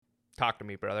Talk to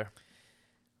me, brother.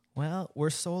 Well,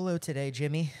 we're solo today,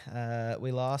 Jimmy.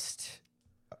 We lost,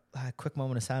 a quick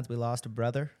moment of silence, we lost a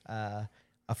brother, a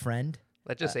friend.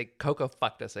 Let's just say Coco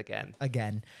fucked us again.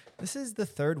 Again. This is the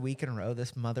third week in a row,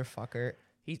 this motherfucker.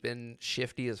 He's been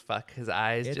shifty as fuck. His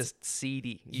eyes just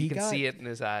seedy. You can see it in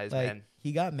his eyes, man.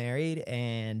 He got married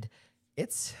and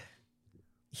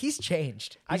he's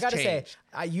changed. I gotta say,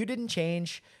 you didn't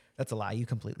change. That's a lie. You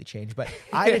completely changed, but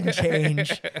I didn't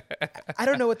change. I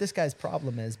don't know what this guy's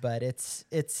problem is, but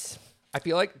it's. I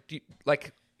feel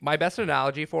like my best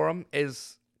analogy for him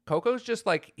is Coco's just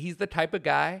like, he's the type of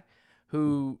guy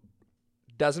who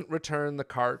doesn't return the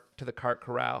cart to the cart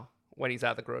corral when he's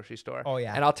at the grocery store. Oh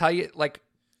yeah. And I'll tell you, like,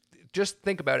 just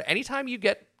think about it. Anytime you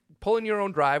get pulling your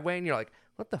own driveway and you're like,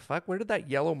 what the fuck? Where did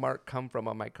that yellow mark come from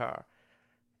on my car?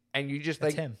 And you just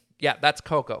That's like, him. Yeah, that's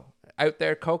Coco. Out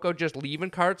there, Coco just leaving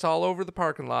carts all over the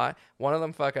parking lot. One of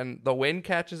them fucking, the wind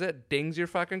catches it, dings your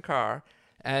fucking car.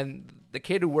 And the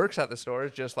kid who works at the store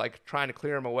is just like trying to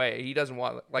clear him away. He doesn't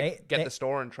want get the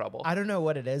store in trouble. I don't know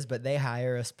what it is, but they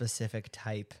hire a specific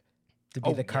type to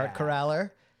be the cart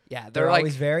corraller. Yeah, they're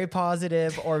always very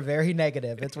positive or very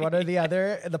negative. It's one or the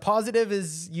other. The positive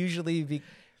is usually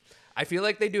I feel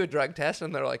like they do a drug test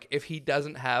and they're like, if he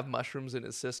doesn't have mushrooms in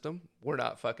his system, we're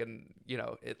not fucking,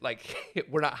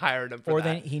 we're not hiring him for that.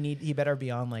 Or then he better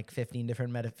be on like 15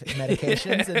 different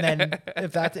medications, and then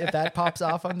if that pops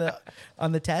off on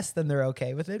the test, then they're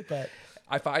okay with it. But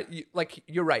I find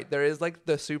you're right. There is like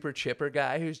the super chipper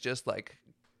guy who's just like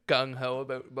gung ho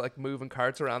about like moving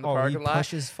carts around the parking lot. He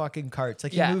pushes fucking carts.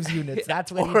 Like he moves units. That's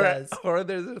what he does. Or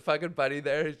there's a fucking buddy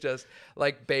there who's just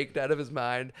like baked out of his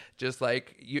mind. Just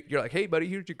like you're like, hey buddy,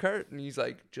 here's your cart, and he's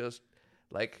like, just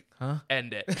like,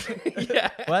 end it.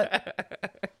 Yeah.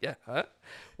 What? Yeah. Huh?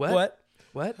 What?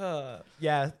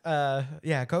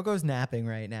 Yeah. Coco's napping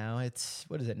right now. It's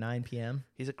 9 p.m.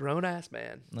 He's a grown ass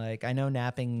man. Like, I know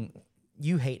napping.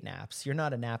 You hate naps. You're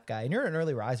not a nap guy, and you're an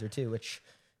early riser too, which.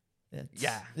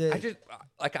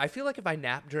 I feel like if I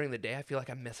nap during the day, I feel like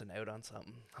I'm missing out on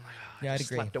something. I'm like, I'd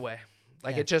just agree. Slept away.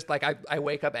 Like it's just like I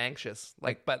wake up anxious.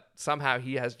 Like, but somehow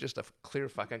he has just a clear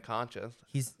fucking conscience.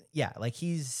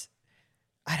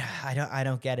 I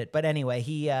don't get it. But anyway,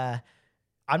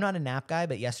 I'm not a nap guy,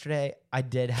 but yesterday I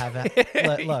did have a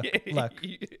look. No.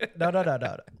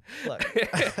 Look.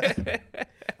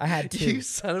 I had 2. You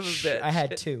son of a bitch. I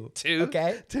had 2. 2?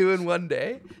 Okay. 2 in one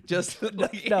day? Just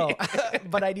like no.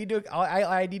 But I need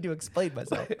to explain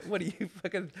myself. What are you,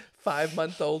 fucking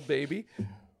 5-month-old baby?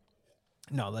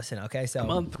 No, listen, okay, so...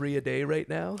 I'm on 3 a day right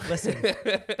now. Listen,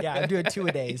 yeah, I'm doing 2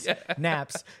 a days. Yeah.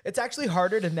 Naps. It's actually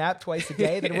harder to nap twice a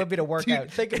day than it would be to work out.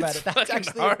 Think about it.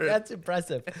 That's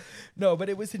impressive. No, but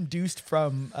it was induced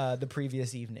from the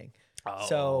previous evening. Oh,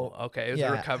 so okay. It was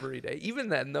a recovery day. Even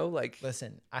then, though, like...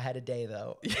 Listen, I had a day,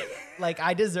 though. Like,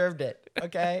 I deserved it,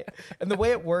 okay? And the way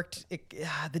it worked,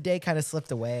 the day kind of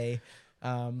slipped away.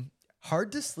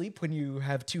 Hard to sleep when you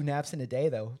have 2 naps in a day,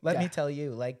 though. Let me tell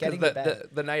you, like getting to bed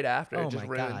the night after, it just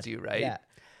ruins you, right?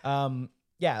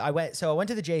 Yeah. I went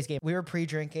to the Jays game. We were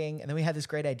pre-drinking, and then we had this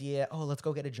great idea. Oh, let's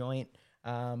go get a joint.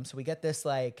 So we get this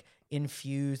like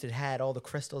infused. It had all the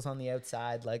crystals on the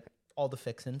outside, like all the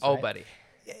fixins. Oh, right? buddy.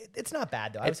 It's not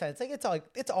bad though. I was saying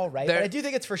it's all right, but I do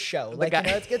think it's for show. Like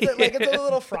it's a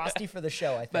little frosty for the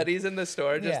show. I think. But he's in the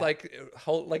store, just like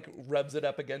rubs it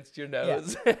up against your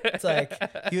nose. Yeah. It's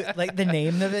like the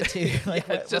name of it too. Like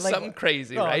it's just something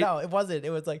crazy, right? No, it wasn't. It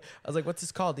was like I was like, "What's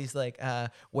this called?" He's like,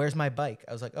 "Where's my bike?"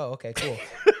 I was like, "Oh, okay, cool."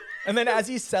 And then as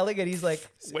he's selling it, he's like,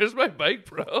 "Where's my bike,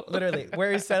 bro?" Literally,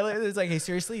 where he's selling it, it's like, "Hey,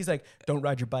 seriously?" He's like, "Don't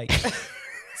ride your bike."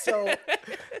 So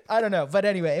I don't know, but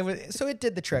anyway, it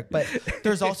did the trick. But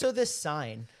there's also this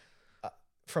sign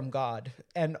from God,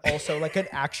 and also like an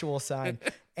actual sign,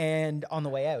 and on the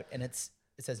way out, and it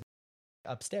says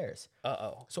upstairs.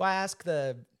 So I ask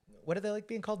what are they like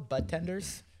being called? Bud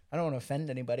tenders? I don't want to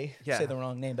offend anybody. Say the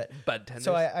wrong name, but bud tenders.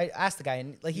 So I asked the guy,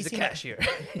 and like he's a cashier.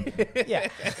 Yeah.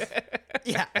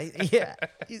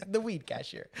 He's the weed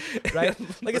cashier, right?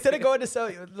 Like instead of going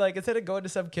to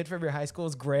some kid from your high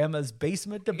school's grandma's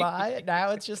basement to buy,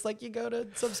 now it's just like you go to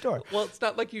some store. Well, it's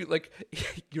not like you're like,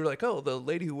 oh, the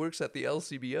lady who works at the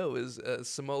LCBO is a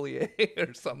sommelier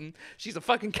or something. She's a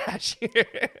fucking cashier.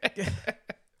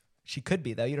 She could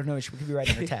be, though. You don't know. She could be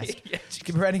writing her test. She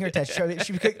could be writing her test.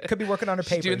 She could be working on her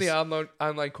papers. She's doing the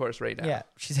online course right now. Yeah.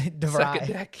 She's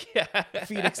DeVry.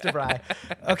 Phoenix DeVry.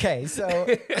 Okay, so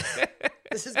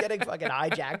this is getting fucking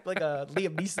hijacked like a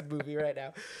Liam Neeson movie right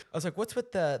now. I was like, what's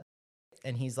with the...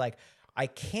 And he's like, I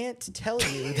can't tell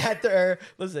you that they're...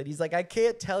 Listen, he's like, I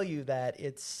can't tell you that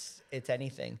it's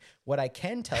anything. What I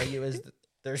can tell you is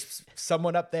there's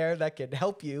someone up there that can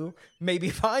help you maybe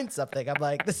find something. I'm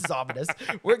like, this is ominous.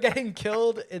 We're getting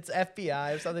killed. It's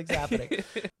FBI or something's happening.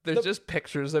 There's just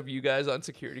pictures of you guys on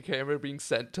security camera being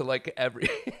sent to like every.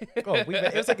 It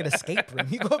was like an escape room.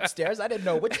 You go upstairs. I didn't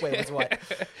know which way was what.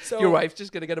 So Your wife's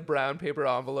just gonna get a brown paper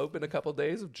envelope in a couple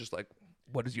days of just like,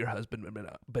 what has your husband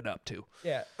been up to?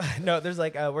 Yeah. No, there's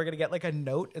like, we're going to get like a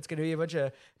note. It's going to be a bunch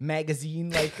of magazine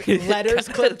like letters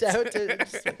clipped out.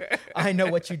 I know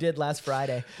what you did last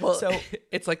Friday. Well, so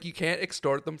it's like you can't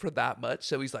extort them for that much.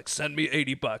 So he's like, send me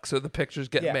 $80 so the pictures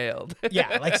get mailed.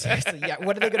 Yeah, like seriously. Yeah.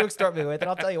 What are they going to extort me with? And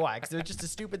I'll tell you why. Because they're just a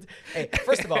stupid. Hey,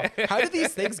 first of all, how do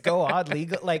these things go on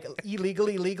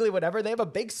illegally, legally, whatever? They have a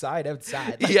big sign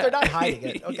outside. Like, they're not hiding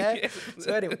it. Okay. Yeah.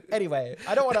 So anyway,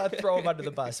 I don't want to throw him under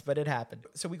the bus, but it happened.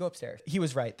 So we go upstairs. He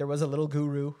was right. There was a little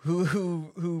guru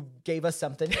who gave us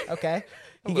something. Okay,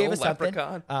 he gave us something.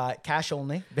 Cash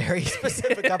only, very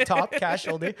specific up top. Cash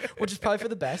only, which is probably for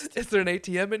the best. Is there an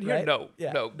ATM in here? Right? No.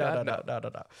 Yeah. No.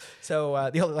 So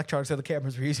the old electronics are the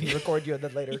cameras we're using to record you and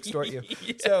then later extort you.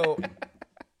 Yeah. So,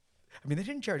 I mean, they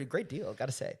didn't charge a great deal.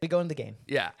 Gotta say, we go into the game.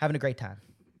 Yeah, having a great time,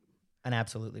 an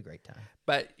absolutely great time.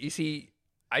 But you see,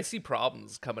 I see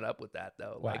problems coming up with that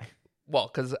though. Why? Like, well,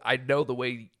 because I know the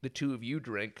way the two of you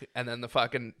drink, and then the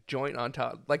fucking joint on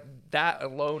top, like that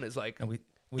alone is like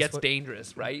gets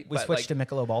dangerous, right? We switched to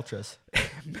Michelob Ultras.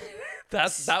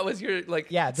 That was your like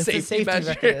this safety is safety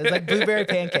measure. It was like blueberry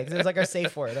pancakes. It was like our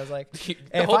safe word. I was like,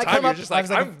 the whole time you're just like,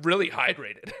 I'm really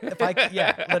hydrated.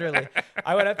 Literally.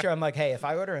 I went up to her. I'm like, hey, if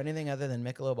I order anything other than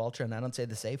Michelob Ultra and I don't say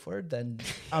the safe word, then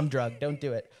I'm drugged. Don't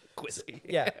do it. Whiskey.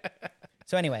 Yeah.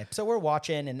 So anyway, we're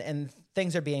watching and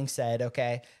things are being said,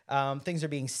 okay? Things are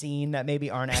being seen that maybe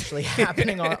aren't actually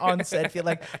happening on said field.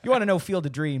 Like, you want to know Field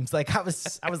of Dreams. Like, I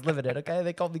was living it, okay?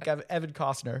 They called me Evan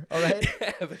Costner, all right?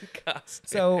 Evan Costner.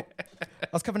 So I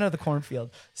was coming out of the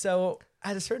cornfield. So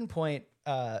at a certain point,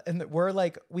 and we're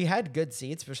like, we had good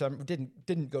seats for some.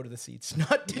 Didn't go to the seats.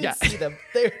 Didn't see them.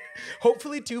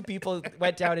 Hopefully 2 people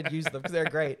went down and used them because they're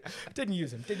great. Didn't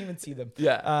use them. Didn't even see them.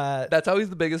 Yeah, that's always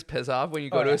the biggest piss off when you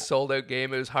go to a sold out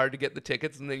game. It was hard to get the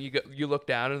tickets, and then you look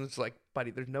down and it's like,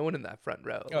 buddy, there's no one in that front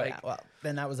row. Well,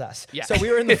 then that was us. Yeah. So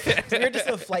we were just in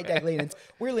the flight deck leaning.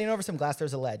 We were leaning over some glass.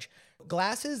 There's a ledge.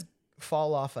 Glasses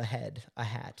fall off a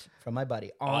hat from my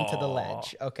buddy onto the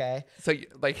ledge. Okay. So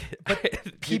but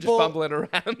you're just fumbling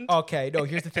around. Okay. No,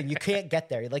 here's the thing. You can't get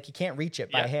there. Like, you can't reach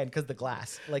it by hand because the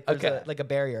glass, like, there's a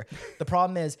barrier. The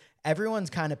problem is everyone's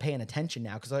kind of paying attention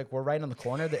now because like we're right on the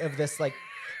corner of this like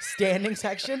standing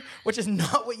section, which is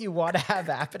not what you want to have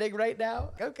happening right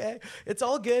now. Okay. It's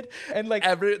all good. And like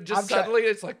suddenly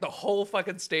it's like the whole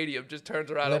fucking stadium just turns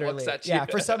around and looks at you. Yeah,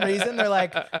 for some reason they're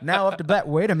like, now up to bet.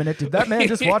 Wait a minute, did that man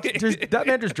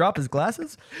just drop his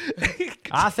glasses?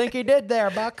 I think he did there,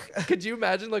 Buck. Could you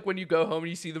imagine like when you go home and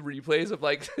you see the replays of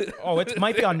like oh, it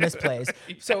might be on misplays.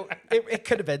 So it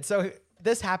could have been. So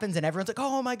this happens and everyone's like,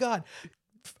 oh my God.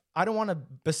 I don't want to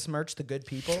besmirch the good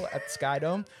people at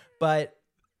Skydome, but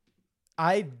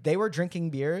they were drinking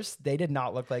beers. They did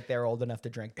not look like they were old enough to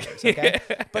drink beers. Okay.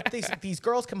 But these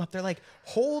girls come up, they're like,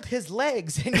 hold his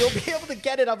legs and you'll be able to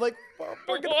get it. I'm like, well,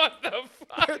 what the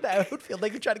fuck? We're in the outfield,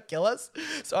 like, you're trying to kill us.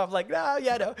 So I'm like,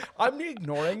 no. I'm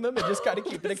ignoring them and just kind of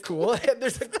keeping it cool. And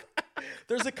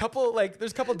there's a couple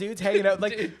dudes hanging out.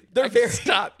 Like, dude, they're very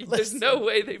stop. There's no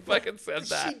way they fucking said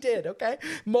that. She did, okay?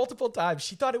 Multiple times.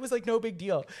 She thought it was like no big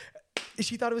deal.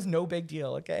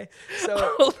 Okay?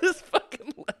 So hold his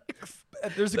fucking legs.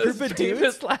 There's a group of dudes.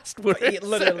 His last words.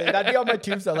 Literally, that'd be on my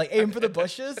tombstone. Like, aim for the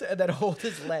bushes and then hold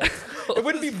his legs. It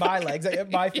wouldn't be my legs.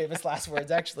 My famous last words,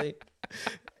 actually.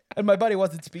 And my buddy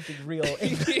wasn't speaking real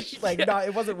English. Like, no,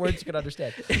 it wasn't words you could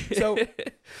understand. So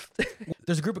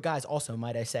there's a group of guys also,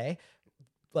 might I say,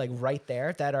 like right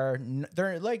there that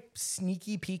they're like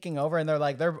sneaky peeking over and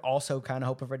they're also kind of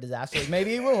hoping for disaster. Like,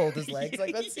 maybe he will hold his legs.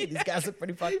 Like, let's see. These guys look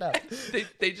pretty fucked up.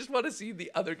 They just want to see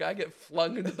the other guy get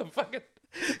flung into the fucking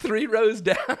 3 rows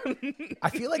down. I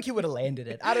feel like he would have landed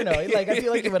it. I don't know. Like, I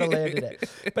feel like he would have landed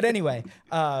it. But anyway,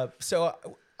 so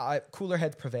cooler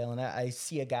heads prevail, and I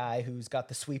see a guy who's got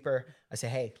the sweeper. I say,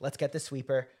 hey, let's get the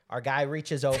sweeper. Our guy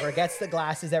reaches over, gets the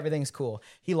glasses, everything's cool.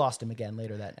 He lost him again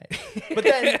later that night. But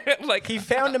then like, he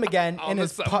found him again in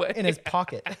his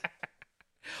pocket.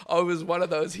 Oh, it was one of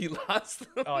those he lost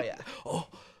them. Oh, yeah. Oh,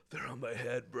 they're on my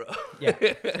head, bro. Yeah,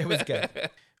 it was good.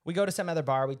 We go to some other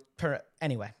bar. We turn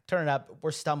it up.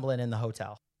 We're stumbling in the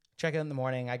hotel. Check in the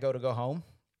morning. I go home.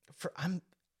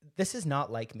 This is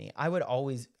not like me. I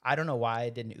don't know why I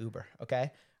didn't Uber,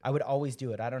 okay? I would always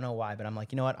do it. I don't know why, but I'm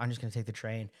like, you know what? I'm just going to take the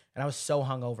train. And I was so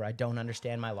hungover. I don't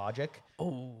understand my logic.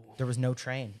 Oh. There was no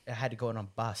train. I had to go on a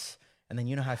bus. And then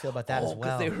you know how I feel about that as 'cause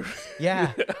well. they were-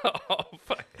 Yeah. Oh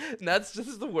fuck! And this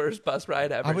is the worst bus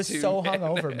ride ever. I was too, so man.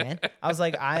 hungover, man. I was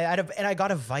like, and I got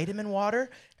a vitamin water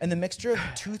and the mixture of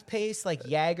toothpaste, like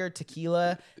Jaeger,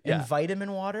 tequila, and Yeah.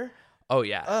 vitamin water. Oh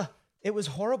yeah. It was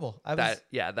horrible. I was.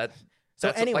 So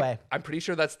anyway. I'm pretty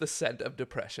sure that's the scent of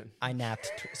depression. I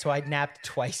napped. So I napped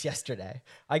twice yesterday.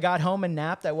 I got home and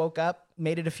napped. I woke up,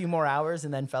 made it a few more hours,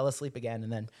 and then fell asleep again.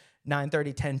 And then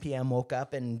 9:30, 10 p.m. woke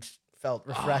up and felt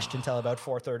refreshed until about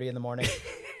 4:30 in the morning.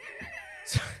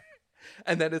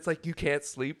 And then it's like you can't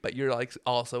sleep, but you're like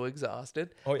also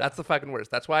exhausted. Oh, yeah. That's the fucking worst.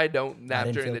 That's why I don't nap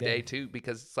didn't during feel the day good. too,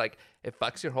 because it's like it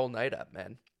fucks your whole night up,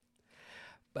 man.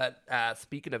 But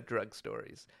speaking of drug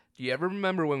stories, do you ever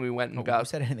remember when we went and Who got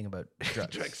said anything about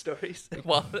drugs? drug stories?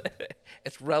 Well,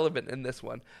 it's relevant in this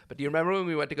one. But do you remember when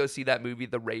we went to go see that movie,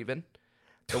 The Raven?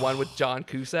 The one with John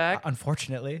Cusack?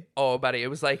 Unfortunately. Oh, buddy, it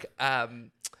was like,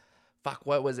 fuck,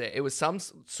 what was it? It was some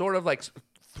sort of like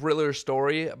thriller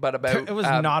story, but about It was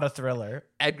not a thriller.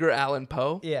 Edgar Allan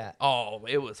Poe. Yeah. Oh,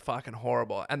 it was fucking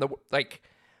horrible. And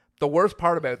the worst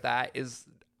part about that is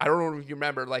I don't know if you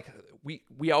remember, like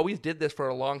we always did this for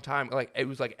a long time. Like it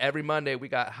was like every Monday we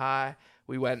got high,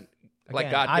 we went like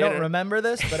Again, got I dinner. don't remember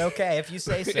this, but okay, if you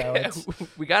say so. It's,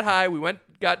 We got high, we went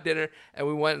got dinner, and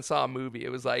we went and saw a movie.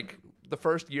 It was like the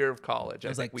first year of college. it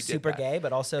was like we did super that. gay,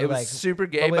 but also It was like super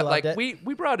gay, we but loved like it.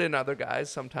 we brought in other guys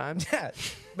sometimes. yeah,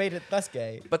 made it less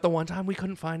gay. But the one time we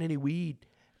couldn't find any weed,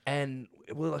 and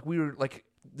we were like,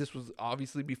 this was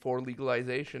obviously before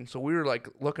legalization, so we were like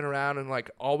looking around, and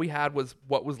like all we had was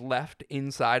what was left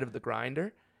inside of the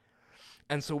grinder,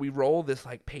 and so we rolled this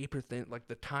like paper thin, like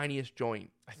the tiniest joint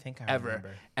I think I ever,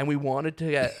 remember. and we wanted to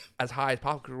get as high as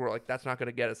possible because we're like, that's not going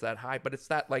to get us that high, but it's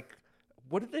that like,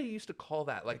 what did they used to call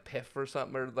that, like piff or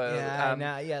something, or the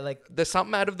Yeah, yeah, like the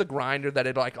something out of the grinder that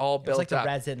it like all it was built like the up.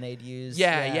 resin they'd use.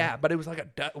 Yeah, but it was like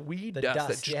a weed The dust, that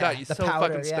dust, just yeah. got you The so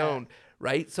powder, fucking yeah. stoned,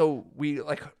 right? So we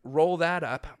like roll that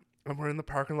up, and we're in the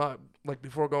parking lot. Like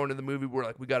before going to the movie, we're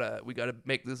like, we gotta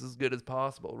make this as good as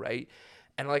possible, right?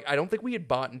 And like, I don't think we had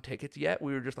bought tickets yet.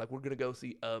 We were just like, we're gonna go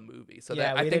see a movie. So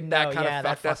yeah, that, I we think didn't that know. kind Yeah, of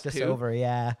that fucked us too. over.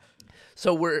 Yeah,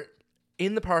 So we're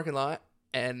in the parking lot,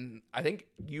 and I think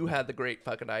you had the great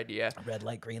fucking idea. red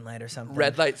light, green light, or something.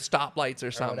 Red lights, stop lights,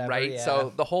 or something, whatever, right? yeah.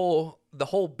 So the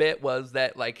whole bit was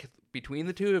that like between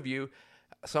the two of you,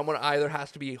 someone either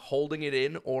has to be holding it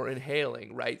in or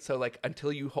inhaling, right? So like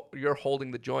until you're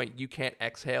holding the joint, you can't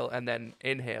exhale and then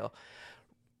inhale.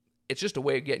 It's just a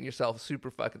way of getting yourself super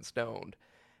fucking stoned.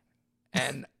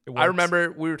 And It I works.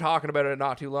 remember we were talking about it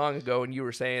not too long ago, and you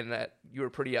were saying that you were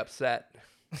pretty upset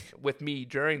with me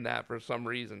during that for some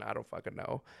reason. I don't fucking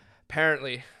know.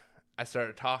 Apparently, I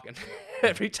started talking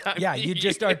every time. Yeah, you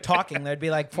just start talking. There'd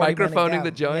be like 40-minute Microphoning gap.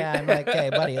 the joint. Yeah, I'm like, hey,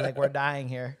 buddy, like we're dying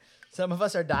here. Some of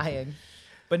us are dying.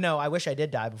 But no, I wish I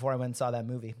did die before I went and saw that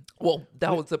movie. Well,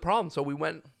 that was the problem. So we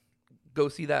went go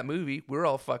see that movie. We were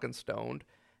all fucking stoned,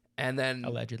 and then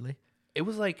Allegedly. it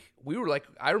was like we were like,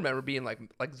 I remember being like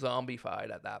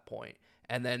zombified at that point,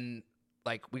 and then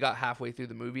like we got halfway through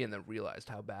the movie and then realized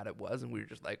how bad it was, and we were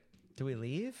just like, Do we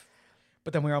leave?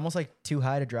 But then we were almost like too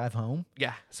high to drive home.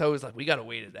 yeah. So it was like we gotta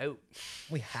wait it out.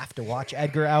 We have to watch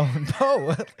Edgar Allan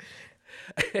Poe.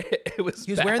 It was.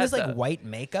 He was wearing bad, this like though. white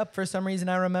makeup for some reason.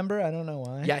 I remember. I don't know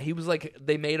why. Yeah, he was like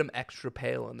they made him extra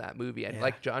pale in that movie, and Yeah.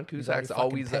 like John He's already Cusack's fucking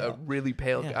always a pale. really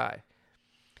pale Yeah. guy.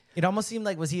 It almost seemed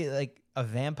like, was he like a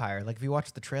vampire? Like if you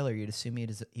watched the trailer, you'd assume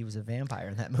he was a vampire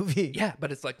in that movie. Yeah,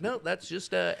 but it's like no, that's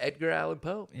just Edgar Allan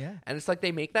Poe. Yeah. And it's like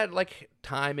they make that like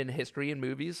time in history in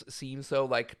movies seem so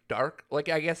like dark. Like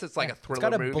I guess it's like Yeah. a It's thriller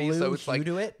got a movie, blue so it's hue like.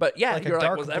 to it, But yeah, like a you're like,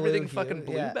 dark was everything blue fucking hue,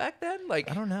 blue yeah. back then? Like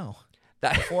I don't know.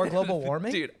 that Before global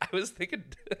warming? dude. I was thinking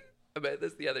about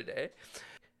this the other day.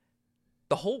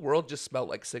 The whole world just smelled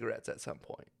like cigarettes at some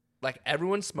point. Like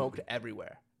everyone smoked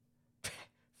everywhere.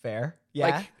 Fair.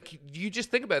 Yeah. Like you just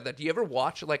think about that. Do you ever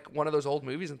watch like one of those old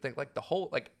movies and think like the whole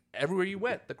like everywhere you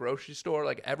went, the grocery store,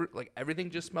 like everything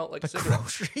just smelled like the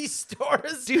cigarettes. grocery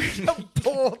stores, Dude, a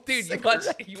bowl of dude, cigarettes.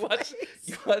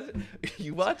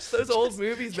 you watch those old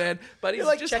movies, man. But You're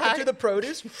like just checking through the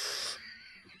produce,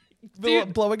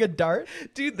 Dude. blowing a dart.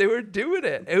 dude. They were doing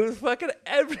it. It was fucking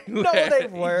everywhere. No, they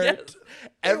weren't. Yes.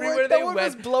 Everywhere they no one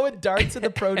went, was blowing darts in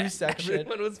the produce section.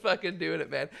 everyone was fucking doing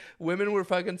it, man. Women were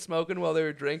fucking smoking while they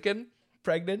were drinking.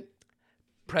 Pregnant.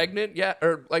 Pregnant, yeah,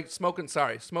 or like smoking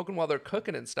while they're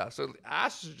cooking and stuff. So the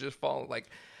ash is just falling like.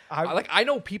 I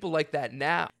know people like that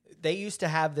now. They used to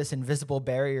have this invisible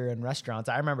barrier in restaurants.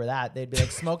 I remember that. They'd be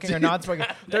like smoking or not smoking.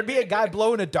 There'd be a guy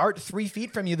blowing a dart 3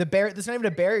 feet from you. The barrier, there's not even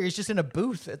a barrier. He's just in a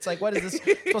booth. It's like, what is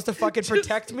this supposed to fucking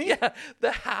protect me? Yeah,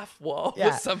 the half wall Yeah.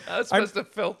 was somehow supposed to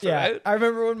filter out. I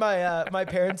remember when my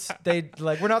parents, they'd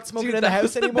like, we're not smoking Dude, in the that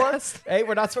was house the anymore. best. Hey,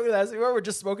 we're not smoking in the house anymore. We're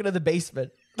just smoking in the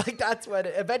basement. Like that's when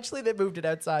eventually they moved it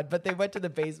outside, but they went to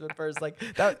the basement first. Like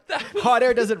that hot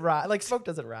air doesn't rise. Like smoke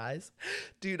doesn't rise.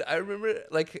 Dude, I remember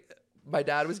like my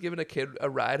dad was giving a kid a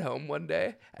ride home one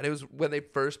day, and it was when they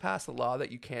first passed the law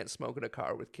that you can't smoke in a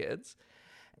car with kids.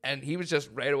 And he was just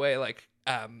right away like,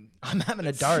 I'm having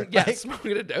a dart. Yeah, Like,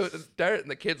 smoking a dart. And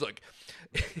the kid's like,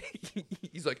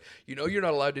 he's like, you know, you're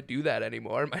not allowed to do that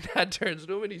anymore. And my dad turns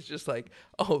to him and he's just like,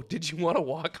 oh, did you want to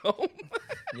walk home?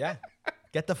 yeah.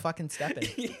 Get the fucking step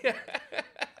in. Yeah.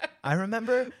 I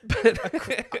remember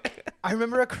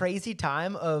a crazy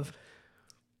time of,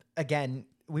 again,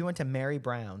 we went to Mary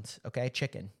Brown's, okay,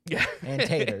 chicken and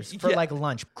taters for like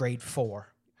lunch, grade 4.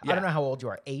 I Yeah. don't know how old you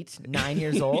are, 8, 9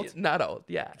 years old. Not old,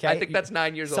 yeah. Okay? I think that's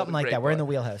 9 years old. Something like grade that. We're in the 4.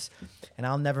 wheelhouse. And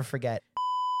I'll never forget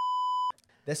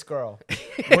this girl.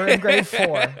 We're in grade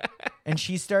 4 and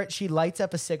she lights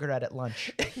up a cigarette at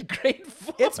lunch. Grade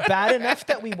 4. It's bad enough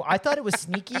that I thought it was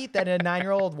sneaky that a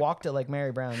 9-year-old walked to like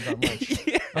Mary Brown's on lunch.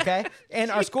 Okay.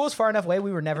 And our school was far enough away.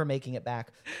 We were never making it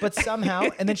back, but somehow,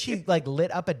 and then she like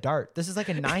lit up a dart. This is like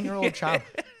a 9-year-old child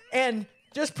and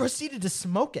just proceeded to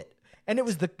smoke it. And it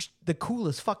was the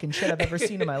coolest fucking shit I've ever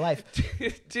seen in my life.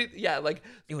 Dude, yeah, like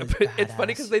It was it's funny badass.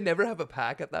 because they never have a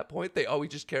pack at that point. They always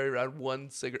just carry around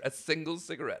a single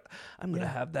cigarette. I'm gonna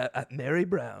have that at Mary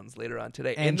Brown's later on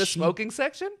today in And the she- smoking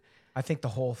section. I think the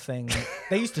whole thing,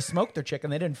 they used to smoke their chicken.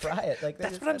 They didn't fry it. Like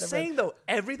That's what I'm saying though.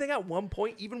 Everything at one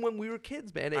point, even when we were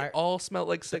kids, man, it all smelled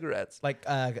like cigarettes. Like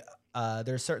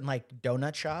there's certain like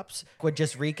donut shops would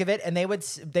just reek of it, and they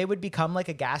would become like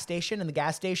a gas station, and the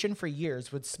gas station for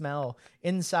years would smell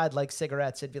inside like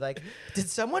cigarettes. It'd be like, did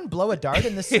someone blow a dart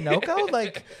in the Sunoco?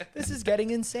 Like this is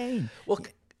getting insane. Well,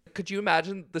 could you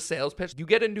imagine the sales pitch? You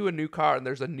get into a new car and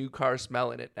there's a new car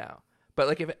smell in it now. But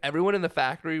like if everyone in the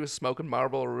factory was smoking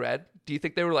Marlboro Red, do you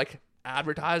think they were like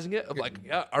advertising it of like,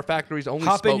 yeah, our factory's only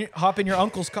Hop in your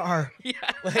uncle's car. Yeah.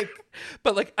 Like,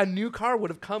 but like a new car would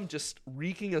have come just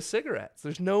reeking of cigarettes.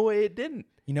 There's no way it didn't.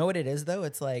 you know what it is though?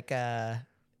 It's like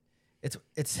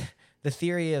it's the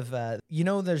theory of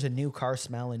there's a new car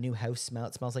smell, a new house smell.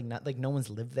 It smells like no one's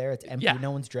lived there. It's empty. Yeah.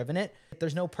 No one's driven it.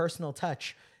 There's no personal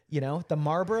touch. You know, the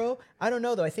Marlboro, I don't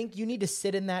know though. I think you need to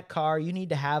sit in that car. You need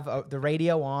to have the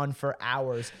radio on for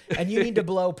hours and you need to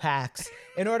blow packs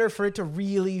in order for it to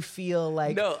really feel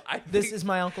like this think is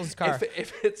my uncle's car.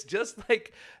 If it's just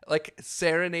like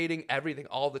serenading everything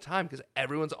all the time because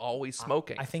everyone's always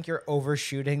smoking. I think you're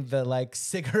overshooting the like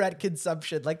cigarette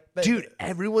consumption. Like, Dude,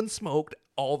 everyone smoked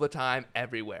all the time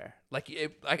everywhere. I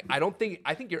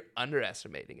think you're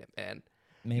underestimating it, man.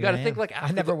 maybe You got to I think am. like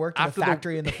I never worked in a after the-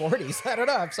 factory in the 40s. I don't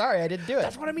know. I'm sorry. I didn't do it.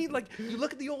 That's what I mean. Like you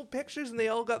look at the old pictures and they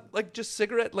all got like just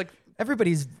cigarette like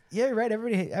You're right.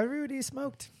 Everybody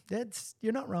smoked.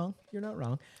 You're not wrong. You're not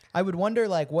wrong. I would wonder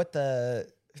like what we're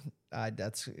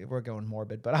going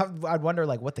morbid, but I'd wonder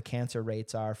like what the cancer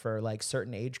rates are for like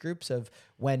certain age groups of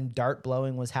when dart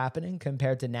blowing was happening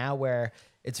compared to now where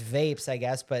it's vapes, I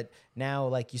guess, but now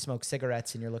like you smoke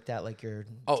cigarettes and you're looked at like you're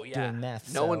doing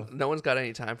meth. No one's got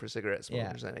any time for cigarette Yeah.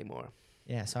 smokers anymore.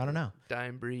 Yeah, so I don't know.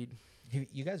 Dying breed.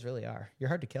 You guys really are. You're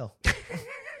hard to kill.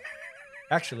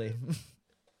 Actually.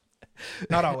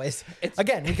 Not always.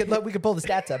 Again, we could pull the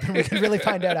stats up and we could really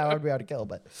find out how hard we are to kill,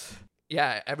 but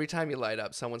Yeah, every time you light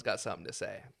up, someone's got something to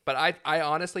say. But I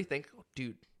honestly think,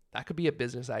 dude, that could be a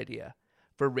business idea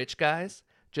for rich guys.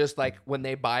 Just like when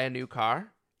they buy a new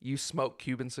car, you smoke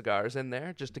Cuban cigars in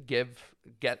there just to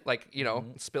get like, you know,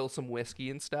 spill some whiskey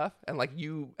and stuff. And like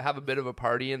you have a bit of a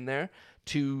party in there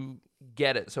to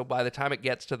get it. So by the time it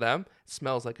gets to them, it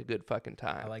smells like a good fucking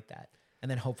time. I like that. And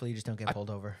then hopefully you just don't get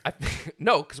pulled over.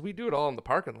 No, because we do it all in the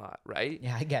parking lot, right?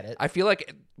 Yeah, I get it. I feel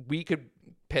like we could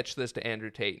pitch this to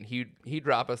Andrew Tate and he'd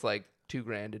drop us like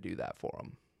 $2,000 to do that for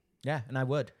him. Yeah, and I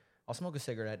would. I'll smoke a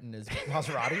cigarette in his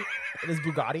Maserati, in his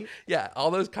Bugatti. Yeah,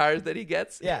 all those cars that he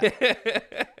gets. Yeah.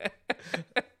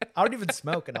 I don't even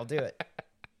smoke, and I'll do it.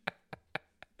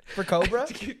 For Cobra?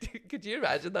 Could you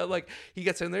imagine that? Like, he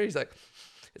gets in there, he's like,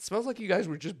 it smells like you guys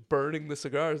were just burning the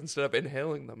cigars instead of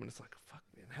inhaling them. And it's like, fuck,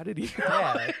 man, how did he know?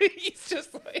 Yeah. He's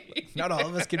just like... Not all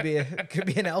of us could be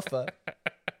an alpha.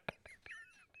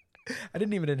 I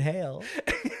didn't even inhale.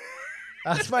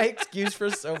 That's my excuse for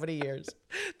so many years.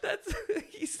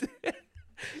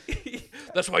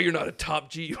 That's why you're not a top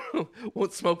G. You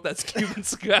won't smoke that Cuban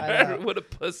cigar. What a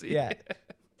pussy. Yeah.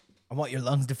 I want your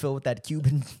lungs to fill with that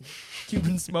Cuban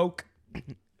smoke.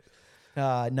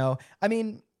 No, I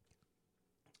mean,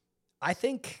 I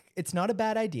think it's not a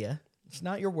bad idea. It's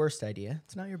not your worst idea.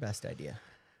 It's not your best idea.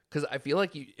 Because I feel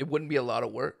like it wouldn't be a lot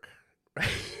of work. Right?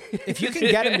 If you can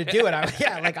get him to do it,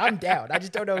 I'm down. I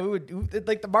just don't know who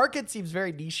like the market seems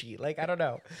very niche-y. Like, I don't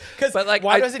know. Because But,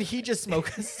 why doesn't he just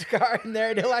smoke a cigar in there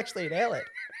and he'll actually nail it?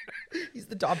 He's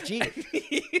the top G.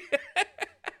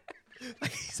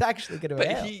 Like, he's actually going to But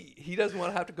nail. he doesn't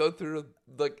want to have to go through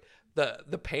like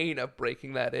the pain of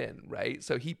breaking that in, right?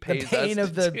 So he The pays pain us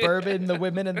of to the do- bourbon, the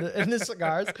women, and the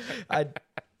cigars.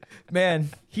 Man,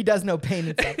 he does know pain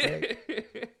and suffering.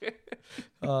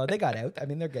 They got out. I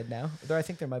mean, they're good now. Though I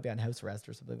think they might be on house arrest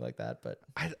or something like that. But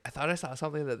I thought I saw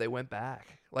something that they went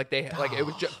back. Like it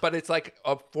was just, but it's like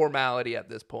a formality at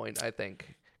this point, I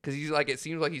think. Because he's like, it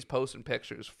seems like he's posting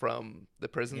pictures from the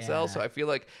prison cell. So I feel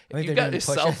like I if think you've they're got doing his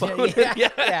the cell push-ups. phone,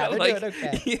 Yeah, they're like, doing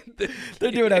okay.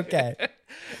 They're doing okay.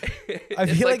 I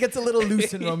feel like it's a little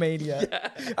loose in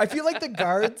Romania. I feel like the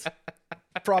guards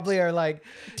probably are like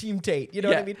Team Tate. You know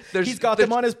what I mean? He's got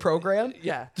them on his program.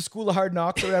 Yeah. The School of Hard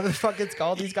Knocks or whatever the fuck it's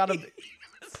called. He's got them.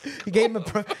 He gave him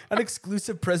an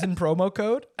exclusive prison promo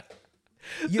code.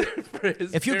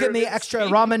 If you give me extra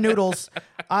ramen noodles,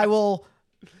 I will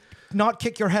not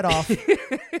kick your head off.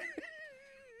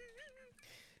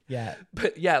 Yeah.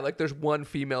 But yeah, like there's one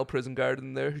female prison guard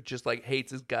in there who just like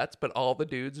hates his guts, but all the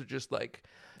dudes are just like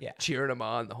cheering him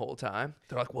on the whole time.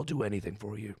 They're like, "We'll do anything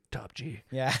for you, Top G."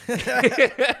 Yeah.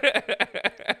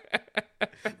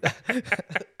 I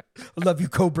love you,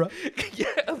 Cobra. Yeah,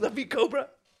 I love you, Cobra.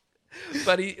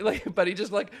 But he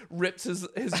just like rips his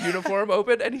uniform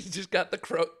open, and he's just got the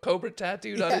Cobra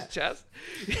tattooed on his chest.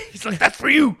 He's like, "That's for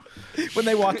you." When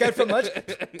they walk out from lunch,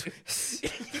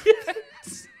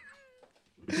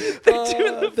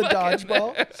 the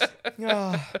dodgeball.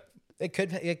 It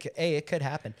could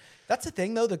happen. That's the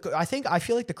thing, though. I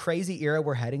feel like the crazy era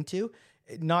we're heading to,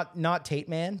 not Tate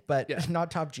Man, but not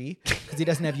Top G, because he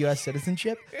doesn't have U.S.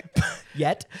 citizenship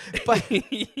yet.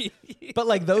 But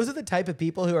like those are the type of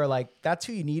people who are like, that's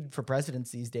who you need for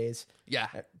presidents these days. Yeah,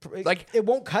 Like it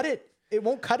won't cut it. It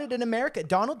won't cut it in America.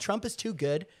 Donald Trump is too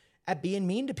good at being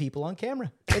mean to people on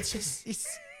camera. It's just he's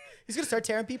gonna start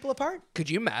tearing people apart. could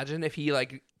you imagine if he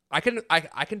like? I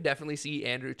can definitely see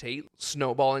Andrew Tate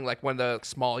snowballing like one of the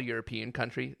small European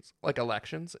countries like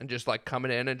elections and just like coming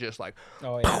in and just like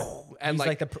And he's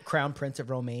like the crown prince of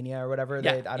Romania or whatever. I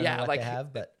don't know what like, they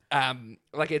have, but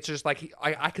like it's just like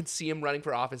I could see him running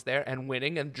for office there and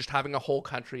winning and just having a whole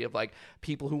country of like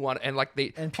people who want and like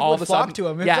they and people all would of a flock sudden to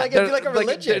him. It'd be like a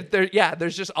religion.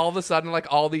 There's just all of a sudden like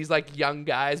all these like young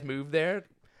guys move there.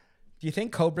 Do you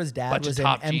think Cobra's dad Bunch of was in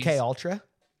top MK Gs. Ultra?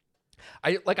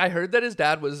 I heard that his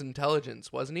dad was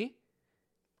intelligence, wasn't he?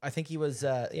 I think he was.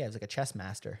 He was like a chess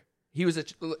master He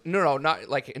was no, not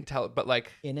like but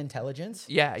like in intelligence.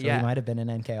 yeah, So yeah. he might have been in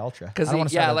MK Ultra. Because I don't wanna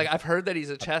start a- I've heard that he's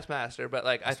a chess master, but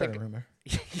like I start think a rumor.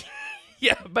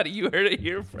 yeah, buddy, you heard it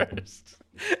here first.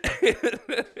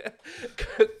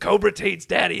 Cobra Tate's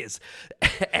daddy is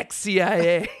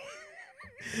ex-CIA.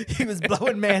 He was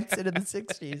blowing Manson in the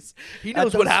 60s. He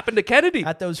knows what happened to Kennedy.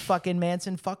 At those fucking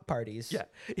Manson fuck parties. Yeah,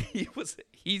 he was.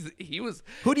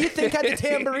 Who do you think had the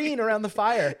tambourine around the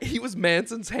fire? He was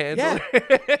Manson's handler.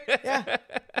 Yeah.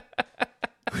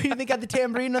 Who do you think had the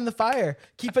tambourine on the fire?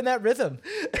 Keeping that rhythm.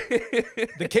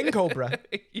 The King Cobra.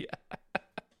 Yeah.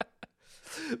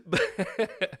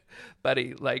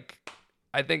 Buddy, like,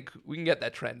 I think we can get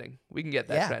that trending. We can get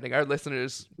that trending. Our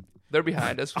listeners, they're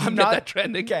behind us. We can get that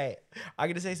trending. Okay. I'm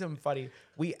going to say something funny.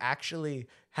 We actually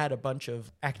had a bunch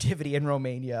of activity in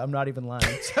Romania. I'm not even lying.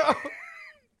 So,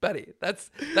 Buddy,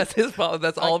 that's his fault.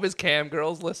 That's all of his cam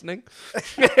girls listening.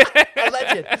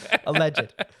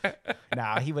 alleged.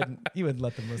 Nah, he wouldn't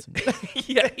let them listen.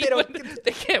 Yeah, don't-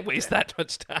 they can't waste that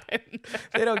much time.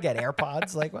 They don't get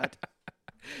AirPods. Like what?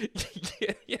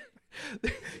 Yeah.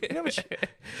 You know what?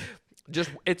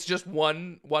 It's just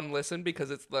one listen because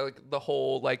it's like the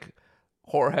whole like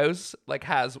whorehouse like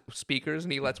has speakers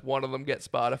and he lets one of them get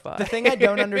Spotify. The thing I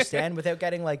don't understand, without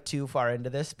getting like too far into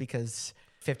this, because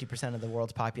 50% of the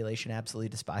world's population absolutely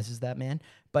despises that man.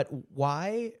 But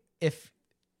why, if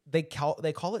they call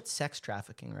it sex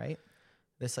trafficking, right?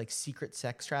 This like secret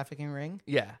sex trafficking ring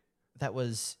Yeah. that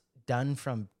was done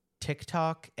from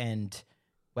TikTok and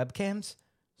webcams.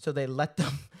 So they let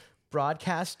them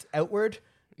broadcast outward,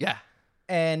 Yeah.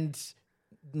 and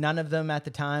none of them at the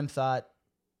time thought,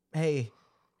 hey,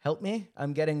 help me,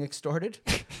 I'm getting extorted.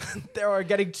 They are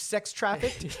getting sex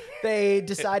trafficked. They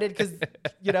decided because,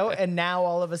 and now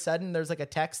all of a sudden there's like a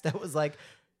text that was like,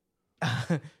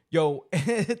 yo,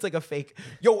 it's like a fake,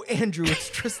 yo, Andrew, it's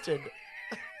Tristan.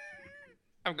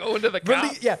 I'm going to the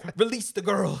cops. Release the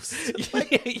girls.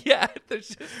 Yeah. There's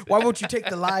just, Why won't you take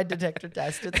the lie detector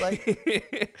test? It's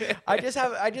like I just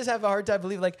have a hard time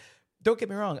believing. Like, don't get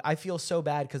me wrong, I feel so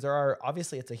bad because there are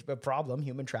obviously it's a problem,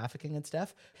 human trafficking and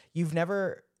stuff. You've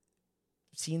never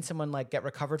seen someone like get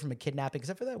recovered from a kidnapping,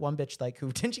 except for that one bitch like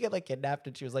who didn't she get like kidnapped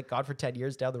and she was like gone for 10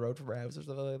 years down the road from her house or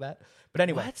something like that. But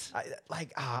anyway,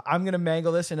 I'm gonna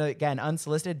mangle this, and again,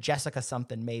 unsolicited, Jessica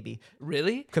something maybe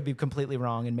really? could be completely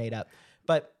wrong and made up,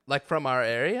 but Like from our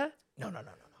area? no.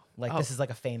 Like this is like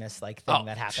a famous like thing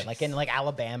that happened, like in like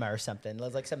Alabama or something. It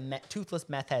was like some toothless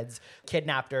meth heads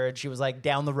kidnapped her, and she was like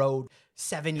down the road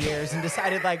 7 years and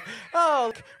decided like,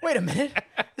 oh, wait a minute,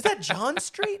 is that John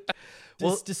Street?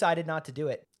 Just decided not to do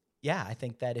it. Yeah, I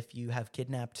think that if you have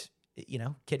kidnapped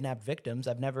victims,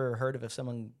 I've never heard of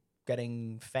someone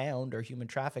getting found or human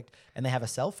trafficked and they have a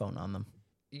cell phone on them.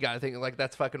 You gotta think like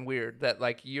that's fucking weird. That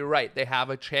like you're right. They have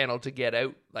a channel to get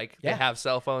out. Like they have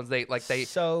cell phones.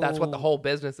 So that's what the whole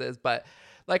business is. But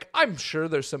like I'm sure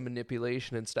there's some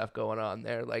manipulation and stuff going on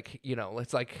there. Like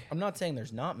it's like I'm not saying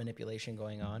there's not manipulation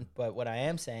going on, but what I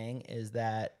am saying is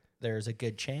that there's a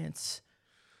good chance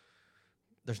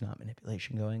there's not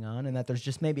manipulation going on, and that there's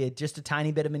just maybe just a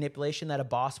tiny bit of manipulation that a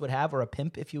boss would have, or a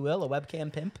pimp, if you will, a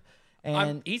webcam pimp.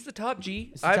 And he's the top G.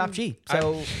 He's the top G.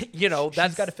 So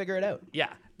that's got to figure it out.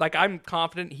 Yeah, like I'm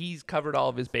confident he's covered all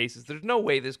of his bases. There's no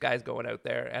way this guy's going out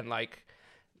there and like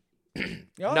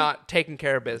not taking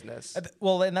care of business.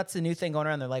 Well, and that's the new thing going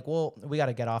around. They're like, well, we got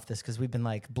to get off this because we've been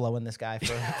like blowing this guy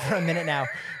for a minute now.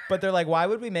 But they're like, why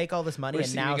would we make all this money We're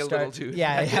and now seeming a start? little too-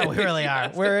 Yeah, we really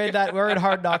are. We're in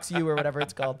Hard Knocks U or whatever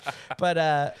it's called.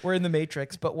 But we're in the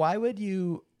Matrix. But why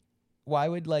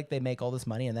would like they make all this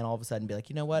money and then all of a sudden be like,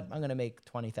 you know what? I'm gonna make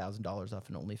 $20,000 off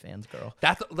an OnlyFans girl.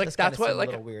 That's what like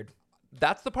a little weird.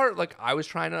 That's the part like I was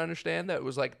trying to understand, that it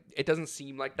was like it doesn't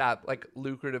seem like that like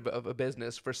lucrative of a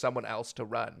business for someone else to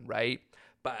run, right?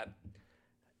 But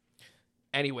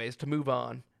anyways, to move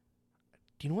on.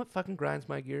 Do you know what fucking grinds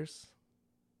my gears?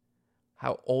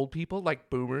 How old people, like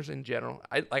boomers in general,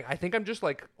 I think I'm just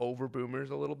like over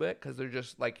boomers a little bit, because they're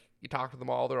just like, you talk to them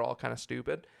all, they're all kind of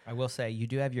stupid. I will say you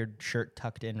do have your shirt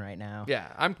tucked in right now. Yeah,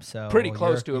 I'm pretty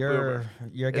close to a boomer.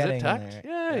 You're getting Is it tucked?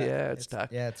 there. Yeah, it's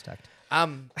tucked. Yeah, it's tucked.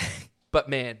 But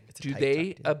man, do tight they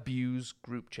tuck, dude. abuse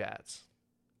group chats?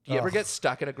 Do you ever get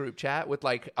stuck in a group chat with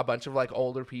like a bunch of like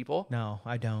older people? No,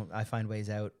 I don't. I find ways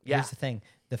out. Yeah. Here's the thing.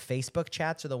 The Facebook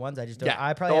chats are the ones I just don't. Yeah,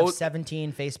 I probably have those-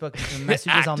 17 Facebook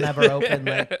messages I'll never open.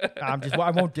 Like,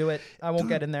 I won't do it. I won't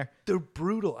get in there. They're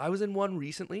brutal. I was in one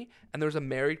recently, and there was a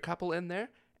married couple in there,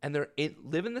 and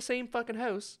live in the same fucking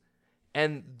house,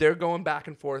 and they're going back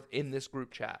and forth in this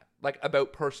group chat, like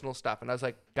about personal stuff. And I was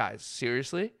like, guys,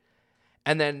 seriously?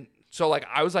 And then, so like,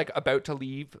 I was like about to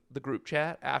leave the group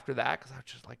chat after that, because I was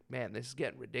just like, man, this is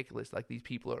getting ridiculous. Like, these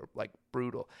people are like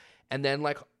brutal. And then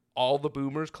like all the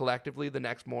boomers collectively the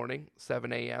next morning,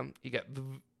 7 a.m., you get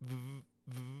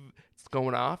it's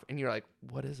going off, and you're like,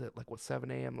 what is it? Like, what, 7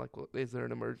 a.m.? Like, is there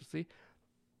an emergency?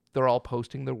 They're all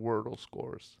posting their Wordle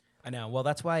scores. I know. Well,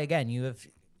 that's why, again, you have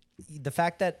the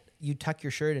fact that you tuck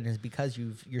your shirt in is because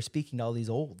you're speaking to all these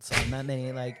olds. So not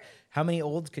many, like, how many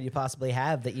olds could you possibly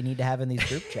have that you need to have in these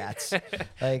group chats?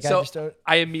 Like, So I just don't.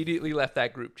 I immediately left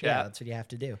that group chat. Yeah, that's what you have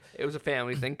to do. It was a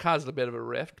family thing, caused a bit of a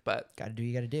rift, but Got to do what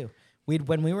you got to do.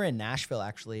 When we were in Nashville,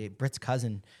 actually, Britt's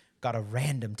cousin got a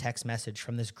random text message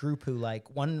from this group who,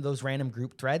 like, one of those random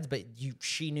group threads, but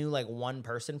she knew like one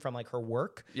person from like her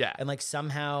work. Yeah. And like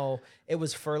somehow it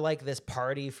was for like this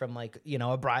party from like,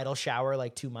 a bridal shower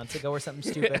like 2 months ago or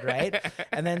something stupid, right?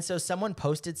 And then so someone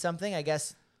posted something, I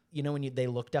guess, when they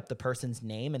looked up the person's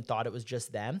name and thought it was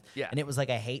just them. Yeah. And it was like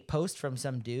a hate post from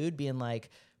some dude being like,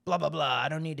 blah, blah, blah, I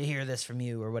don't need to hear this from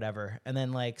you or whatever. And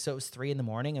then like, so it was 3 a.m.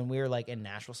 and we were like in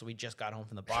Nashville. So we just got home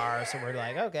from the bar. So we're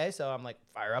like, okay. So I'm like,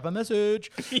 fire up a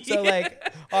message. So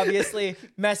like, obviously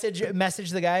message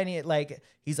the guy, and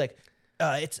he's like,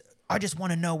 I just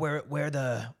want to know where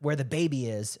the baby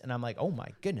is. And I'm like, oh my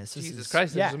goodness. Jesus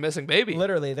Christ, there's a missing baby.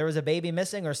 Literally, there was a baby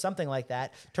missing or something like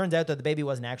that. Turns out that the baby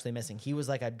wasn't actually missing. He was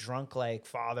like a drunk like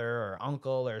father or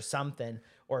uncle or something,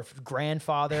 or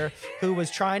grandfather who was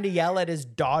trying to yell at his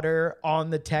daughter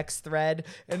on the text thread.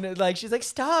 And like, she's like,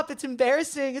 stop, it's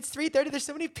embarrassing. It's 3:30. There's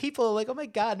so many people. Like, oh my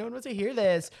God, no one wants to hear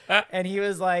this. And he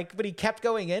was like, but he kept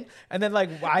going in. And then like,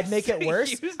 I'd make it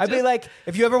worse. I'd be like,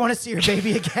 if you ever want to see your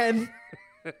baby again,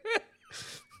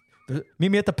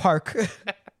 meet me at the park.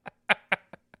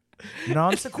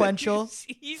 Non-sequential.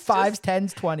 He's 5s,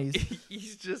 10s, 20s.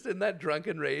 He's just in that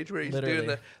drunken rage where he's Literally.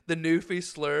 doing the newfie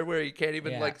slur where he can't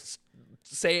even Yeah. like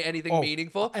say anything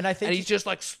meaningful. and I think he's just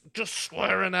like just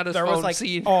swearing at his there phone was like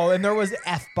scene. and there was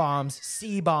F-bombs,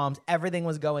 C-bombs, everything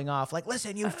was going off. Like,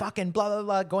 listen, you fucking blah blah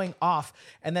blah going off.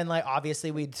 And then like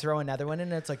obviously we'd throw another one in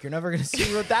and it's like, you're never gonna see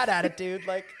me with that attitude.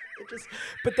 Like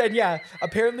but then yeah,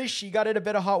 apparently she got in a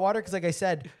bit of hot water because like I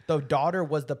said, the daughter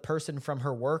was the person from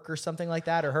her work or something like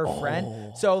that, or her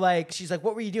friend. So like she's like,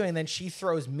 what were you doing? And then she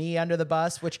throws me under the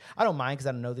bus, which I don't mind because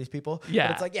I don't know these people. Yeah.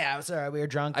 But it's like, yeah, it was all right, we were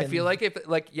drunk. I feel like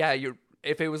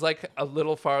if it was like a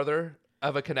little farther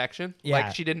of a connection, Yeah.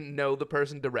 like she didn't know the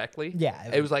person directly. Yeah.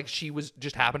 It was like she was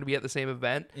just happened to be at the same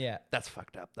event. Yeah. That's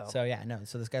fucked up though. So yeah, no.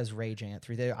 So this guy's raging at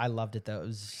 3:30. I loved it though.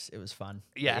 It was fun.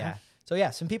 But Yeah. So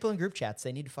yeah, some people in group chats,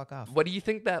 they need to fuck off. What do you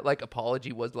think that like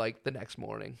apology was like the next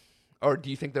morning? Or do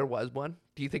you think there was one?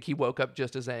 Do you think he woke up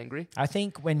just as angry? I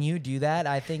think when you do that,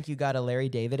 I think you got to Larry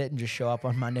David it and just show up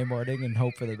on Monday morning and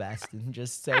hope for the best and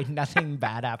just say nothing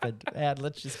bad happened. Yeah,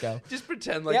 let's just go. Just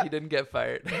pretend like Yep. you didn't get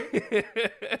fired.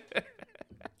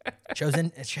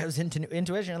 It shows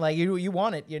intuition. Like you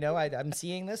want it, you know. I'm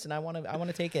seeing this and I want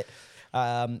to take it.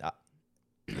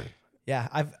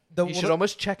 Yeah, You should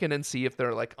almost check in and see if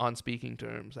they're like on speaking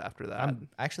terms after that.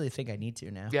 I actually think I need to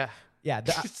now. Yeah. Yeah.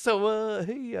 So,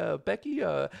 hey, Becky,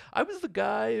 I was the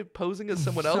guy posing as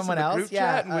someone else Someone in the else? group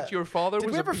Yeah, chat in which your father did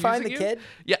was we ever abusing find the you? kid?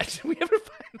 Yeah, did we ever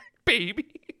find the baby?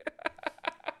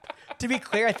 To be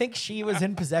clear, I think she was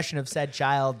in possession of said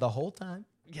child the whole time.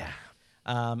 Yeah.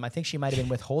 I think she might have been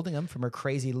withholding him from her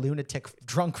crazy lunatic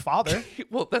drunk father.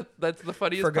 Well, that's the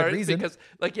funniest For good part reason. because,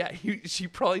 like, yeah, she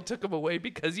probably took him away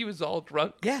because he was all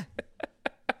drunk. Yeah.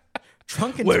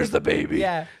 Drunk and Where's the baby?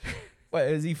 Yeah. What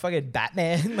is he fucking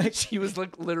Batman? Like She was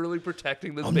like literally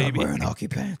protecting this I'm baby. not wearing hockey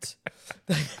pants.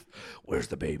 Where's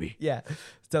the baby? Yeah.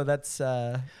 So that's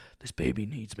This baby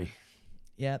needs me.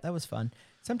 yeah, that was fun.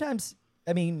 Sometimes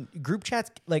I mean, group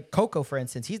chats like Coco, for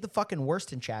instance, he's the fucking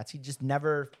worst in chats. He just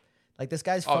never like this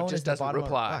guy's phone just is the doesn't bottom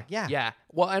reply. Of, yeah. Yeah.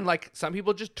 Well, and like some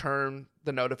people just turn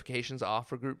the notifications off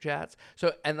for group chats.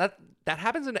 So, and that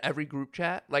happens in every group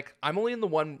chat. Like I'm only in the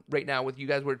one right now with you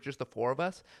guys where it's just the 4 of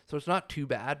us. So it's not too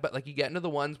bad, but like you get into the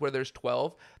ones where there's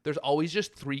 12, there's always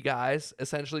just 3 guys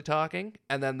essentially talking.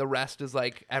 And then the rest is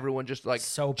like everyone just like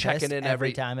So checking pissed in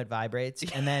every time it vibrates.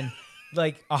 And then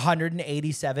like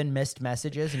 187 missed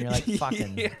messages and you're like,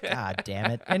 fucking god damn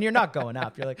it. And you're not going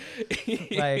up. You're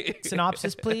like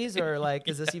synopsis please, or like,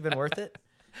 is this even worth it?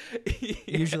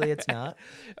 Usually it's not.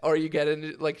 Or you get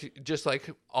in like just like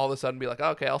all of a sudden be like,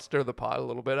 okay, I'll stir the pot a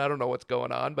little bit. I don't know what's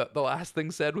going on, but the last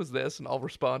thing said was this, and I'll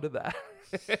respond to that.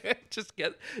 just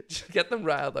get them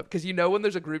riled up, because you know when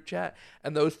there's a group chat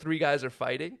and those 3 guys are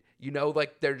fighting, you know,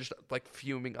 like they're just like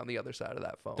fuming on the other side of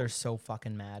that phone. They're so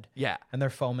fucking mad. Yeah. And they're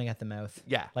foaming at the mouth.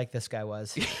 Yeah. Like this guy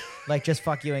was. Like just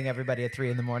fuck youing everybody at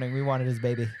 3 a.m. We wanted his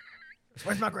baby.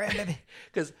 Where's my grandbaby?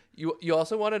 Because you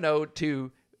also want to know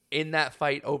too, in that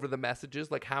fight over the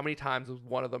messages, like how many times was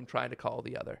one of them trying to call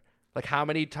the other? Like how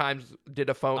many times did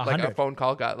a phone 100.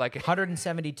 call got like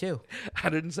 172.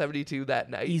 172 that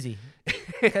night? Easy.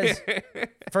 Because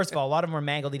first of all, a lot of them were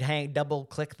mangled. He'd double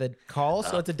click the call,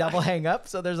 so it's a double hang up.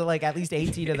 So there's like at least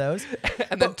 18 of those.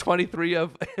 And then 23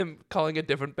 of him calling a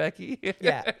different Becky.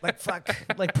 Yeah, like fuck,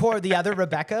 like poor the other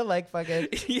Rebecca, like fucking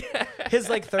Yeah. his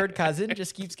like third cousin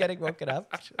just keeps getting woken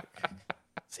up.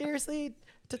 Seriously,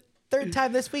 third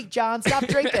time this week, John. Stop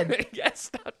drinking. Yeah,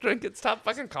 stop drinking. Stop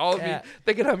fucking calling Yeah. me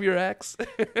thinking I'm your ex.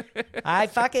 I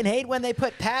fucking hate when they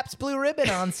put Pabst Blue Ribbon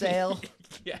on sale.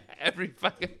 Yeah, every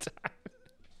fucking time.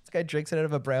 This guy drinks it out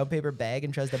of a brown paper bag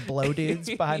and tries to blow dudes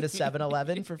behind a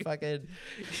 7-Eleven for fucking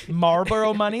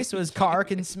Marlboro money so his car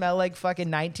can smell like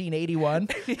fucking 1981.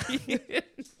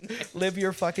 Live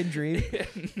your fucking dream.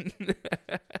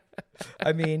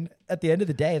 I mean, at the end of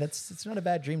the day, it's not a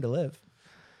bad dream to live.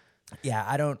 Yeah,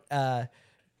 I don't.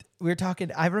 We were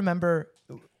talking. I remember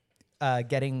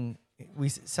we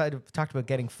talked about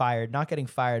getting fired, not getting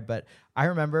fired, but I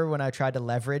remember when I tried to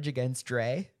leverage against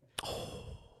Dre.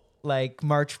 Like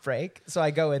March break. So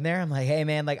I go in there. I'm like, hey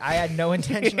man, like I had no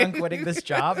intention on quitting this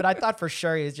job, and I thought for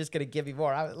sure he was just gonna give me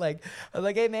more. I was like,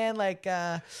 hey man, like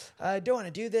I don't want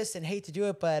to do this and hate to do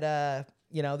it, but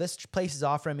you know, this place is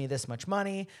offering me this much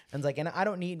money. And it's like, and I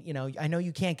don't need, you know, I know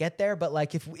you can't get there, but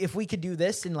like if we could do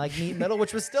this and like meet middle,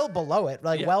 which was still below it,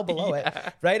 like well below it,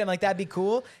 right? I'm like, that'd be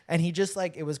cool. And he just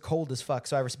like, it was cold as fuck.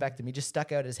 So I respect him. He just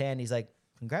stuck out his hand. He's like,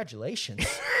 congratulations.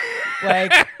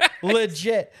 Like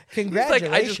legit,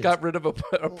 congratulations. Like, I just got rid of a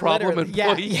problem Literally.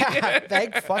 employee. Yeah,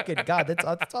 thank fucking God.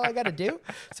 That's all I got to do.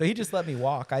 So he just let me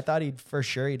walk. I thought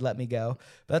he'd let me go.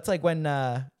 But that's like when,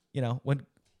 you know, when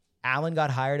Alan got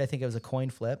hired, I think it was a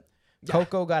coin flip. Yeah.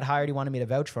 Coco got hired. He wanted me to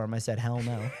vouch for him. I said, hell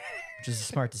no, which is a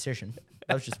smart decision.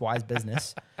 That was just wise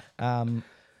business.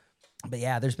 But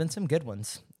yeah, there's been some good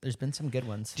ones. There's been some good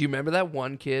ones. Do you remember that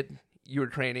one kid you were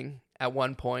training at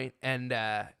one point, and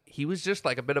he was just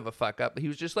like a bit of a fuck up? He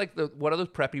was just like one of those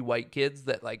preppy white kids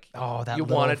that like That you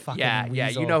little wanted. fucking Yeah, you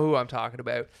weasel. know who I'm talking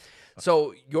about.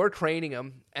 So you're training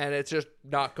him, and it's just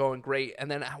not going great. And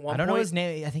then at one I don't point, know his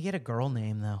name. I think he had a girl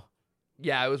name though,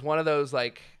 yeah, it was one of those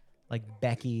like like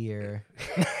Becky or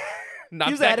not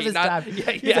He was ahead of his time. He was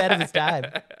ahead of his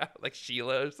time. like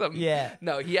Sheila or something. Yeah.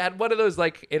 No, he had one of those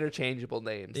like interchangeable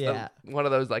names. Yeah. One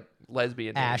of those like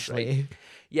lesbian names. Ashley. Right?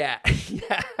 Yeah.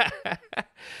 Yeah.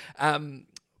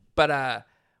 But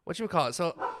whatchamacallit?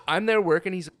 So I'm there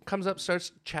working. He comes up,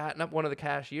 starts chatting up one of the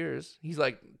cashiers. He's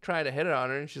like trying to hit it on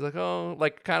her, and she's like, oh,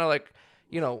 like kind of like,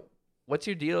 what's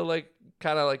your deal? Like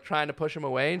kind of like trying to push him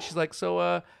away. And she's like,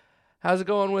 so how's it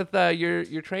going with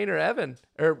your trainer Evan?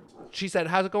 Or she said,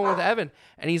 how's it going with Evan?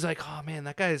 And he's like, oh man,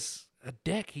 that guy's a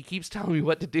dick. He keeps telling me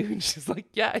what to do. And she's like,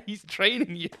 yeah, he's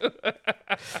training you.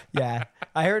 Yeah.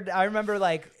 I remember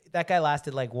like that guy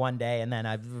lasted like one day, and then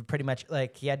I pretty much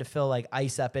like he had to fill like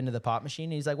ice up into the pop machine.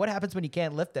 And he's like, what happens when you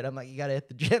can't lift it? I'm like, you got to hit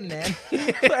the gym, man.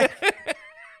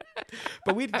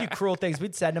 But we'd do cruel things.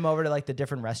 We'd send him over to like the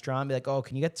different restaurant, be like, oh,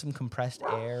 can you get some compressed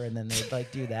air? And then they'd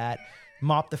like do that.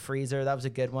 Mop the freezer. That was a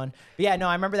good one. But yeah, no,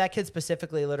 I remember that kid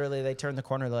specifically. Literally, they turned the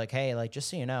corner. They're like, hey, like, just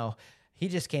so you know, he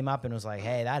just came up and was like,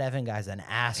 hey, that Evan guy's an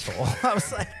asshole. I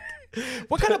was like,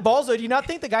 what kind of balls though? Do you not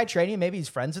think the guy training, maybe he's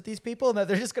friends with these people and that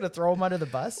they're just going to throw him under the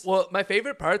bus? Well, my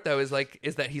favorite part though is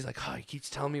that he's like, oh, he keeps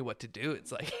telling me what to do.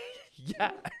 It's like,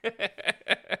 yeah.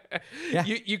 Yeah.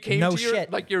 You came No to your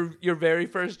shit. like your very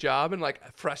first job and like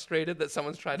frustrated that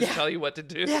someone's trying to tell you what to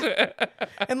do. Yeah.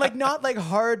 And like not like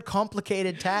hard,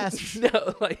 complicated tasks.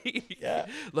 No,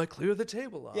 like clear the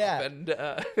table off and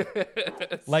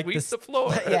Like sweep this- the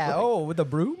floor. Yeah. Oh, with a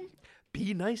broom?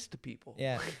 Be nice to people.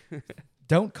 Yeah.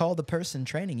 Don't call the person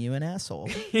training you an asshole.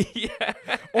 Yeah.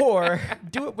 Or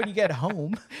do it when you get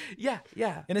home Yeah.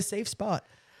 in a safe spot.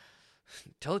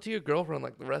 Tell it to your girlfriend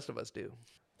like the rest of us do.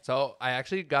 So I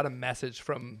actually got a message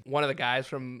from one of the guys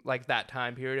from like that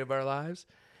time period of our lives.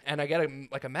 And I get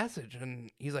a message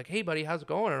and he's like, hey buddy, how's it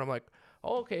going? And I'm like,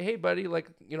 oh, okay. Hey buddy, like,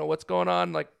 what's going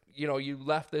on? Like, you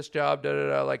left this job,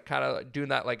 like kind of doing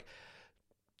that, like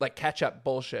catch up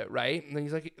bullshit. Right. And then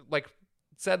he's like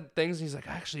said things. And he's like,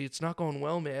 actually, it's not going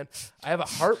well, man. I have a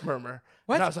heart murmur.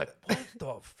 What? And I was like, what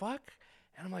the fuck?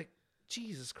 And I'm like,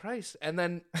 Jesus Christ. And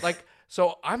then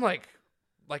so I'm like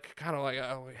kind of like,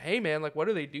 oh, hey man, like what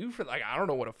do they do for like I don't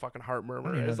know what a fucking heart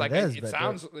murmur is. Like it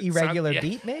sounds irregular yeah.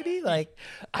 beat, maybe? Like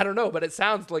I don't know, but it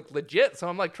sounds like legit. So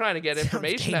I'm like trying to get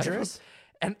information out of him. dangerous.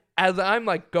 And as I'm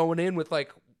like going in with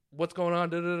like what's going on,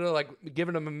 like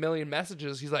giving him a million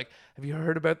messages, he's like, have you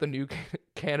heard about the new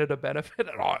Canada benefit? And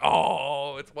I'm like,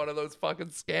 oh, it's one of those fucking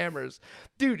scammers.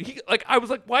 Dude, I was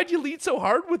like, why'd you lead so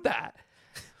hard with that?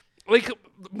 Like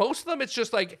most of them, it's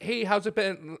just like, hey, how's it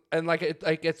been? And like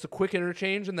it's a quick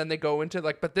interchange, and then they go into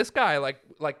like, but this guy like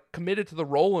committed to the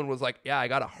role and was like, yeah, I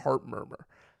got a heart murmur.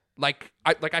 I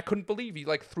couldn't believe he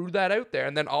like threw that out there,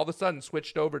 and then all of a sudden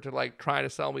switched over to like trying to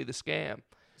sell me the scam.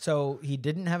 So he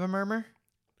didn't have a murmur?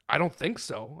 I don't think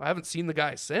so. I haven't seen the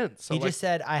guy since. So He just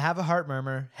said, I have a heart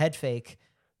murmur, head fake.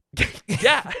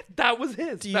 yeah, that was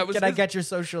his. Can I get your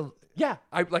social? Yeah,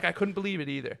 I couldn't believe it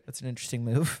either. That's an interesting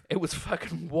move. It was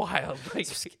fucking wild.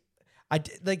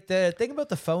 Like the thing about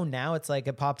the phone now, it's like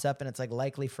it pops up and it's like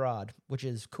likely fraud, which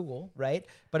is cool, right?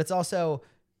 But it's also,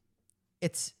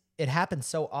 it happens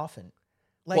so often.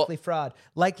 Likely fraud,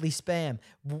 likely spam,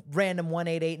 random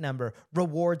 188 number,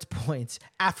 rewards points,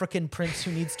 African prince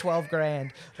who needs 12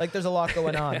 grand. Like there's a lot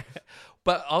going on.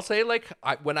 But I'll say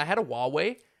when I had a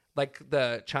Huawei, like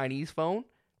the Chinese phone,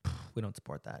 We don't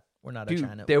support that. We're not dude, a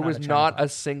China. there we're was a China not pod. a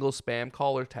single spam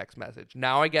call or text message.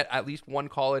 Now I get at least one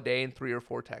call a day and 3 or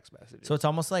 4 text messages. So it's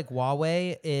almost like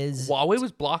Huawei is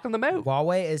blocking them out.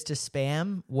 Huawei is to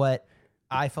spam what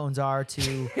iPhones are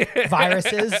to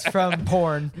viruses from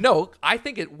porn. No, I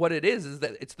think what it is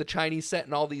that it's the Chinese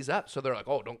setting all these up. So they're like,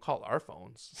 oh, don't call our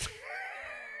phones.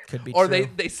 Could be or true.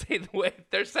 they say the way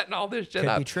they're setting all this shit Could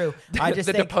up. be true. I just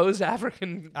the think deposed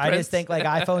African I prince. just think like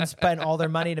iPhones spent all their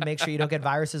money to make sure you don't get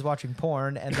viruses watching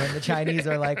porn, and then the Chinese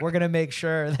are like, we're gonna make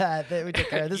sure that we take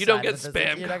care of this. You don't side get of the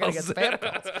business. spam You're not gonna get calls.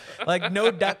 spam calls. Like no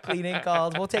duct cleaning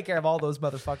calls. We'll take care of all those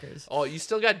motherfuckers. Oh, you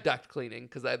still got duct cleaning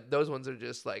because those ones are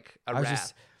just like a wrap.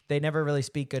 They never really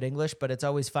speak good English, but it's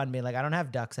always fun being like, I don't have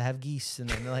ducks, I have geese. And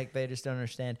then like, they just don't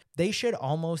understand. They should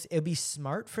it'd be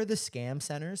smart for the scam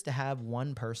centers to have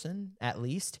one person at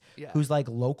least who's like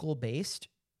local based,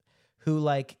 who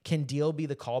like can be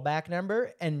the callback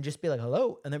number and just be like,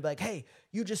 hello. And they'll be like, hey,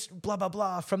 you just blah, blah,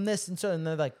 blah from this. And so, and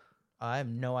they're like, I have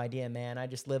no idea, man. I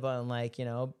just live on like,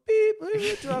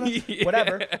 beep,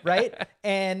 whatever, right?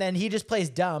 And then he just plays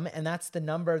dumb, and that's the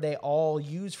number they all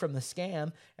use from the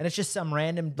scam. And it's just some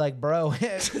random like bro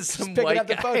just Some picking white up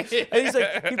the phone. guy. And he's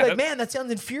like, man, that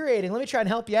sounds infuriating. Let me try and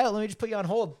help you out. Let me just put you on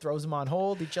hold. Throws him on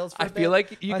hold. He chills for a I bit. feel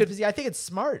like you Finds could busy. I think it's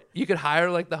smart. you could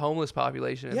hire like the homeless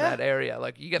population in Yeah. that area.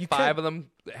 Like you get You 5 could. of them,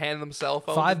 hand them cell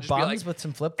phones. 5 and just be bums like, with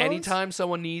some flip phones. anytime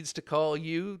someone needs to call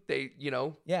you, they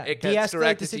Yeah, it gets de-escalate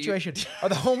directed the to you. situation. Are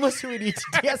the homeless who we need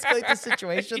to de-escalate the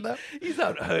situation though? He's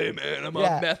not, hey man, I'm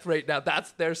Yeah. on meth right now.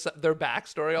 That's their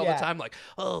backstory all Yeah. the time. Like,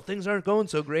 oh, things aren't going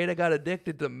so great. I got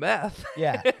addicted to meth.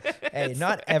 Yeah. Hey,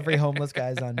 not every homeless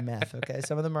guy's on meth, okay?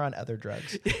 Some of them are on other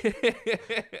drugs.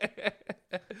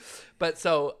 But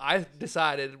so I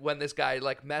decided when this guy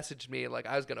like messaged me, like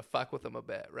I was gonna fuck with him a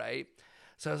bit, right?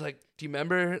 So I was like, do you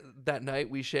remember that night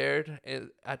we shared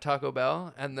at Taco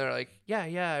Bell? And they're like, yeah,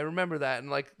 I remember that.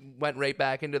 And like went right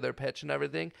back into their pitch and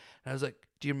everything. And I was like,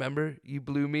 do you remember you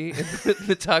blew me in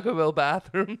the Taco Bell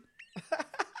bathroom?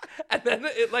 And then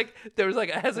there was like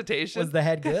a hesitation. Was the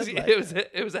head good? Like-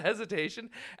 It was a hesitation.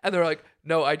 And they're like,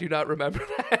 no, I do not remember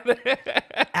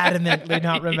that. Adamantly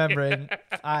not remembering.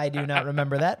 I do not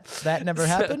remember that. That never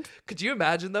happened. Could you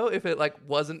imagine though if it like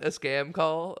wasn't a scam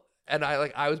call and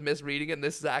I was misreading it and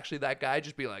this is actually that guy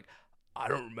just be like, I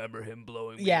don't remember him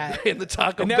blowing me Yeah. in the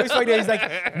Taco And now Bell. he's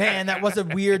like, man, that was a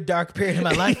weird, dark period in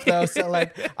my life, though. So,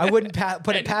 like, I wouldn't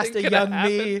put it past a Anything young coulda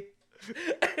me.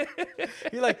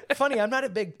 You're like, funny, I'm not a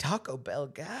big Taco Bell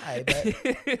guy,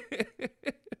 but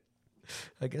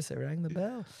I guess I rang the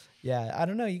bell. Yeah, I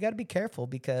don't know. You got to be careful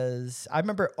because I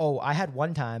remember, I had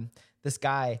one time, this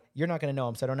guy, you're not going to know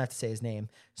him, so I don't have to say his name.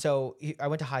 So I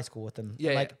went to high school with him.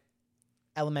 Yeah, Like,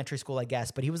 elementary school, I guess,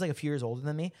 but he was like a few years older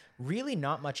than me. Really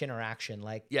not much interaction,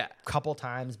 like Yeah. couple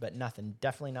times, but nothing.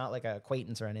 Definitely not like an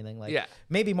acquaintance or anything. Like Yeah.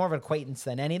 maybe more of an acquaintance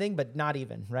than anything, but not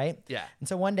even, right? Yeah. And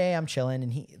so one day I'm chilling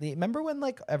and remember when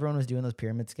like everyone was doing those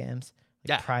pyramid scams?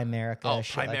 Yeah. Like Primerica, Oh,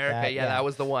 shit like Primerica. that. Yeah, that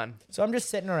was the one. So I'm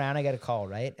just sitting around, I get a call,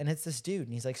 right? And it's this dude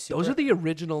and he's like super Those are the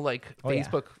original like Oh, yeah.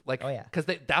 Facebook like Oh, yeah. because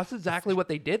that's exactly what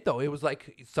they did though. It was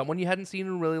like someone you hadn't seen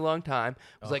in a really long time.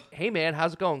 It was like, hey man,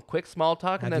 how's it going? Quick small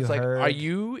talk, and Have then it's you like, heard- are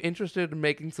you interested in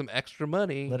making some extra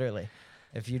money? literally.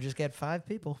 If you just get 5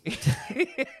 people,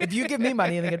 if you give me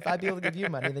money and then get 5 people to give you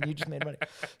money, then you just made money.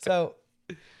 So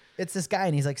it's this guy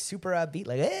and he's like super upbeat,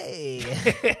 like, hey,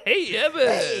 Hey Evan.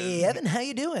 hey, Evan, how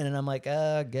you doing? And I'm like,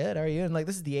 good. How are you? And like,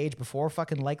 this is the age before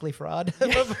fucking likely fraud.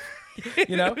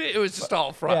 You know? It was just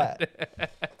all fraud. Yeah.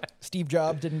 Steve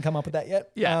Jobs didn't come up with that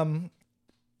yet. Yeah.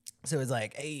 So it's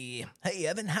like, hey,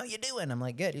 Evan, how you doing? I'm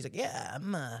like, good. He's like, yeah,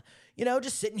 I'm,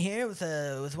 just sitting here with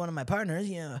one of my partners,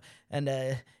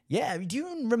 and yeah, do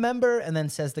you remember? And then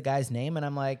says the guy's name, and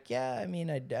I'm like, yeah, I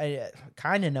mean, I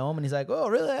kind of know him. And he's like, oh,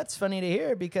 really? That's funny to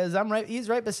hear because he's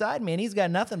right beside me, and he's got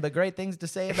nothing but great things to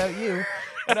say about you.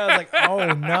 And I was like,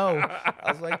 oh no.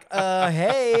 I was like,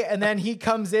 hey. And then he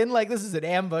comes in like this is an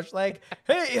ambush, like,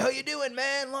 hey, how you doing,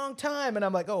 man? Long time. And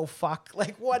I'm like, oh fuck,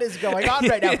 like what is going on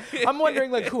right now? I'm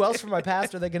wondering like who else from my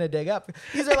past are they gonna dig up?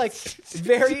 These are like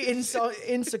very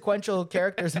insequential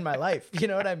characters in my life. You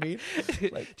know what I mean?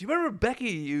 Like, do you remember Becky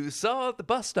you saw at the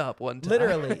bus stop one time?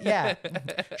 literally, yeah.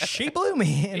 She blew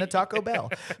me in a Taco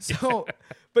Bell. So,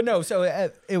 but no, so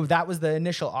that was the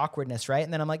initial awkwardness, right?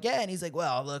 And then I'm like, yeah. And he's like,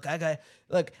 well, look,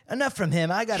 enough from him.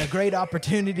 I got a great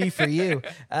opportunity for you.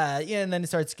 And then he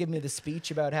starts giving me the speech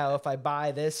about how if I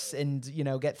buy this and,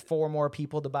 get 4 more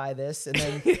people to buy this and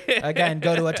then, again,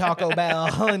 go to a Taco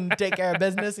Bell and take care of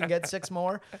business and get 6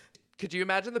 more. Could you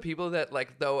imagine the people that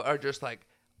like though are just like,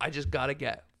 I just gotta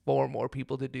get 4 more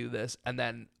people to do this and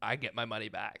then I get my money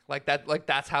back. Like that, like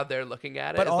that's how they're looking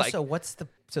at it. But It's also, like,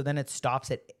 so then it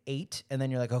stops at 8 and then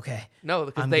you're like, okay. no,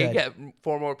 because I'm they good. get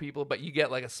 4 more people, but you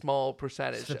get like a small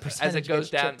percentage, The as percentage it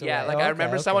goes gets down. chipped Yeah, away. like I Okay,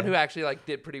 remember someone okay. who actually like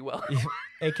did pretty well.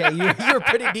 Okay, you were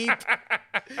pretty deep.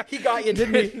 He got you,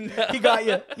 didn't he? No. He got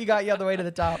you. He got you all the way to the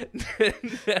top.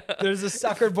 There's a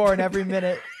sucker born every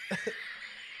minute.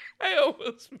 I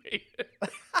almost made it.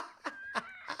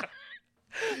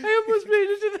 I almost made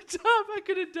it to the top. I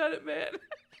could have done it, man.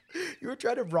 You were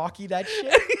trying to Rocky that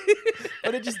shit,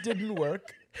 but it just didn't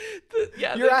work.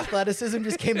 Yeah, Your athleticism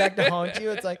just came back to haunt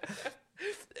you. It's like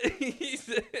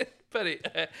buddy,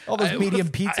 all those I medium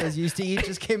almost- pizzas you used to eat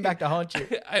just came back to haunt you.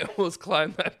 I almost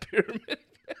climbed that pyramid.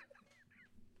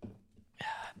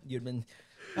 You'd been,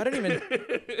 I don't even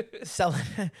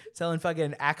selling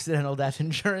fucking accidental death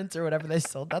insurance or whatever they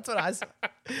sold. That's what I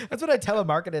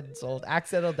telemarketed and sold.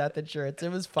 Accidental death insurance.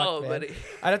 It was fucked, Oh, man. buddy.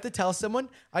 I'd have to tell someone.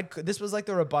 This was like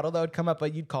the rebuttal that would come up,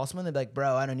 but you'd call someone. They'd be like,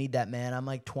 "Bro, I don't need that, man. I'm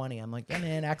like 20." I'm like, "Yeah,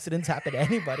 man. Accidents happen to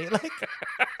anybody." Like,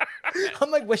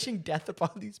 I'm like wishing death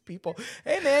upon these people.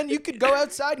 Hey man, you could go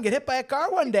outside and get hit by a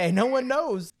car one day. No one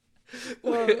knows.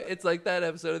 It's like that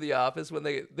episode of The Office when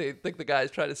they think the guy's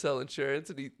trying to sell insurance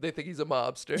and they think he's a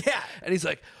mobster. Yeah. And he's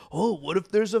like, "Oh, what if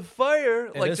there's a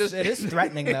fire?" It is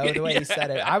threatening though, the way he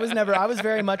said it. I was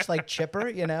very much like chipper,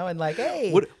 and like,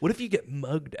 hey. What if you get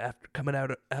mugged after coming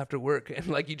out after work and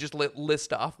like you just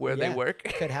list off where they Yeah, work?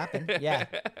 Could happen. Yeah.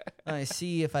 I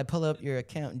see if I pull up your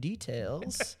account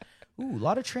details. Ooh, a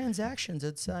lot of transactions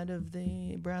outside of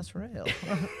the brass rail.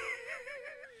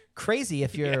 Crazy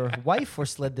if your wife were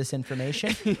slid this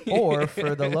information, or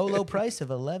for the low price of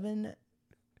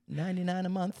 $11.99 a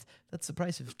month. That's the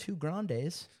price of 2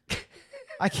 grandes.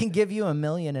 I can give you $1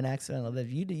 million in accidental death.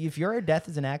 If your death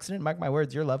is an accident, mark my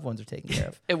words, your loved ones are taken care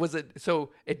of. So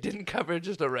it didn't cover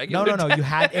just a regular. No. death?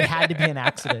 It had to be an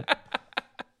accident.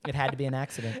 It had to be an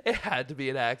accident. It had to be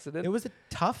an accident. It was a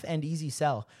tough and easy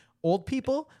sell. Old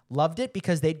people loved it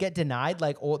because they'd get denied.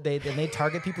 Like they'd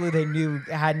target people who they knew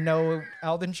had no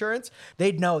health insurance.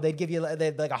 They'd give you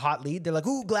like a hot lead. They're like,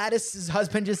 "Ooh, Gladys's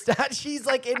husband just died. She's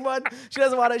like in one. She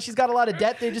doesn't want to. She's got a lot of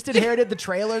debt. They just inherited the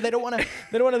trailer. They don't want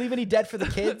to leave any debt for the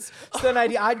kids." So then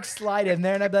I'd slide in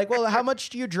there and I'd be like, "Well, how much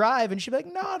do you drive?" And she'd be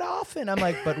like, "Not often." I'm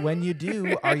like, "But when you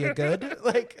do, are you good?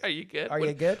 Like, Are you good?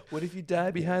 you good? What if you die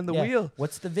behind the Yeah. wheel?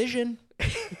 What's the vision?"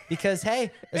 Because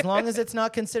hey, as long as it's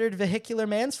not considered vehicular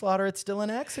manslaughter, it's still an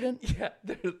accident. Yeah,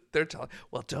 they're telling.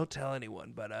 Well, don't tell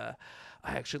anyone, but I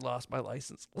actually lost my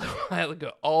license a while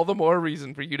ago. All the more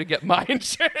reason for you to get my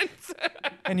insurance.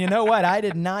 And you know what? I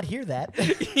did not hear that.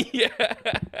 Yeah.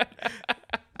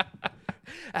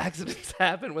 Accidents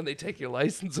happen when they take your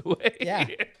license away. Yeah.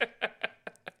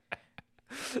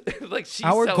 Like she's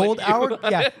Our selling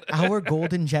you. our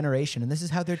golden generation, and this is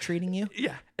how they're treating you.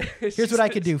 Yeah. Here's what I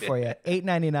could do for you: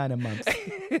 $8.99 a month.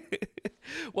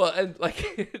 Well, and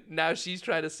like now she's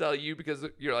trying to sell you because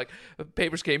you're like,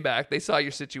 papers came back. They saw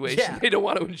your situation. Yeah. They don't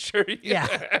want to insure you.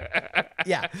 Yeah,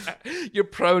 yeah. You're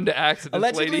prone to accidents,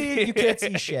 Allegedly, lady. you can't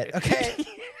see shit. Okay.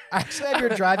 I actually have your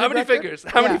driving. How many record. fingers?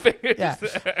 How many fingers? Yeah.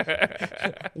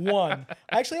 1.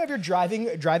 I actually have your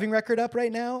driving record up right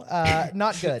now.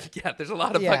 Not good. Yeah, there's a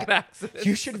lot of Yeah. fucking accidents.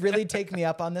 You should really take me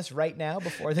up on this right now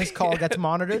before this call gets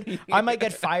monitored. I might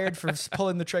get fired for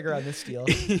pulling the trigger on this deal.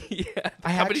 Yeah, the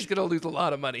company's gonna lose a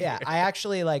lot of money. Yeah, I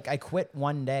actually I quit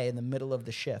one day in the middle of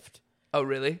the shift. Oh,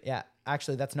 really? Yeah,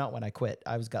 actually, that's not when I quit.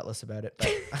 I was gutless about it.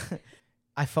 But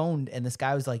I phoned and this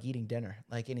guy was like eating dinner,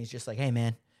 and he's just like, "Hey,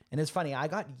 man." And it's funny, I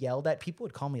got yelled at. People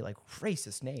would call me like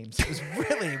racist names. It was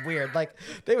really weird. Like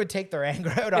they would take their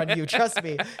anger out on you. Trust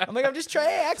me. I'm like, I'm just trying.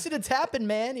 Hey, accidents happen,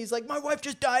 man. He's like, my wife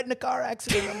just died in a car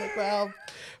accident. I'm like, well,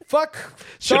 fuck.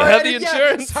 Should Sorry, have I the didn't-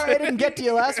 insurance. Sorry, I didn't get to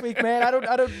you last week, man. I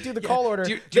don't do the call order.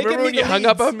 Do you They give remember me when you the hung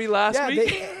up leads. on me last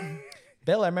week?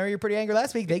 Bill, I remember you were pretty angry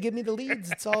last week. They give me the leads.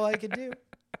 That's all I could do.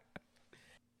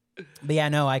 But yeah,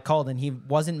 no, I called and he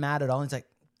wasn't mad at all. He's like,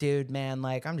 dude, man,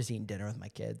 like I'm just eating dinner with my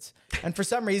kids. And for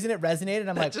some reason it resonated.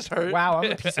 I'm like, just hurt. wow,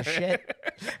 I'm a piece of shit.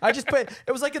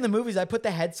 It was like in the movies, I put the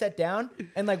headset down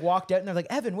and like walked out and they're like,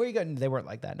 Evan, where are you going? They weren't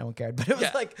like that. No one cared. But it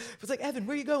was like, Evan,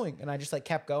 where are you going? And I just like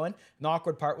kept going. And the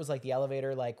awkward part was like the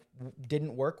elevator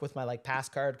didn't work with my like pass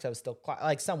card because I was still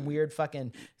like some weird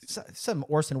fucking some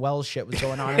Orson Welles shit was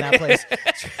going on in that place.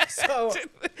 So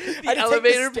The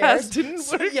elevator pass didn't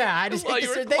work. Yeah, I just while take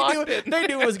you the were stairs. clocked in. They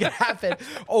knew it was gonna happen.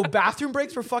 Oh, bathroom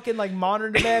breaks were fucking like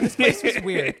monitored. Man, this place was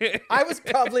weird. I was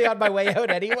probably on my way out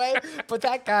anyway, but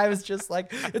that guy was just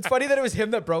like, it's funny that it was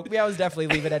him that broke me. I was definitely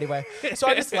leaving anyway. So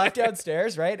I just left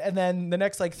downstairs, right? And then the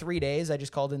next like 3 days, I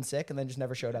just called in sick and then just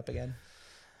never showed up again.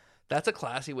 That's a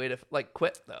classy way to like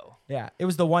quit, though. Yeah, it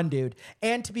was the one dude.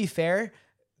 And to be fair,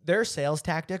 their sales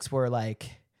tactics were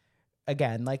like,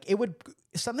 again, like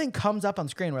something comes up on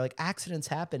screen where like accidents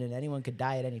happen and anyone could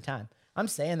die at any time. I'm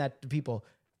saying that to people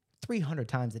 300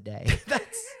 times a day.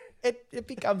 It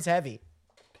becomes heavy.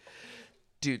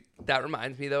 Dude, that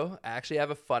reminds me though. I actually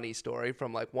have a funny story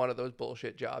from like one of those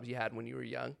bullshit jobs you had when you were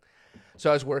young. So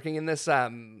I was working in this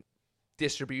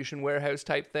distribution warehouse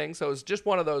type thing. So it was just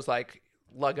one of those like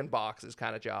lugging boxes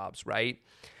kind of jobs, right?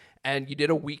 And you did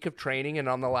a week of training, and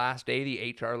on the last day,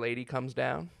 the HR lady comes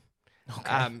down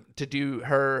to do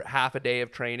her half a day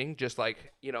of training, just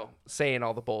like, saying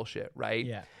all the bullshit, right?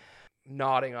 Yeah.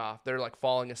 Nodding off. They're like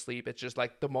falling asleep. It's just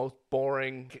like the most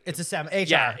boring. It's a HR.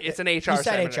 Yeah, it's an HR. You said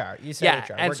seminar. HR. You said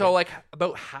HR. And We're so good. like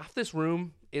about half this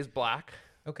room is black.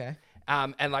 Okay.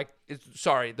 And like,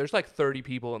 there's like 30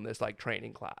 people in this like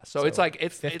training class. So it's like,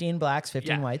 it's 15 blacks, 15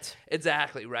 yeah, whites.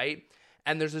 Exactly, right?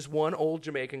 And there's this one old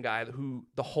Jamaican guy who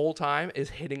the whole time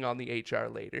is hitting on the HR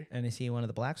lady. And is he one of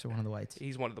the blacks or one of the whites?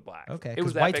 He's one of the blacks. Okay, It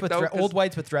was whites epic, with though, 'cause old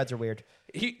whites with dreads are weird.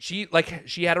 she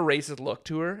had a racist look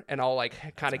to her, and I'll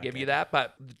like kind of give you that,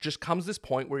 but just comes this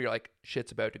point where you're like,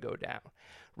 shit's about to go down,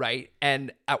 right?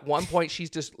 And at one point she's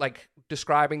just like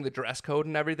describing the dress code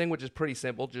and everything, which is pretty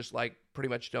simple, just like pretty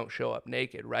much don't show up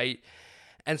naked, right?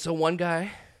 And so one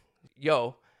guy,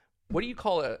 yo, what do you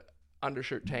call a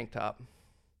undershirt tank top?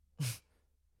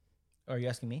 Are you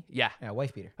asking me? Yeah,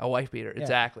 Wife beater. a wife beater,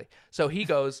 exactly. So he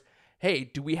goes, hey,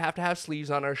 do we have to have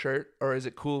sleeves on our shirt, or is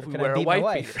it cool if we can I wear a beat my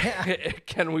wife wife? beater?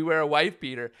 Can we wear a wife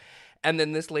beater? And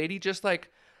then this lady just like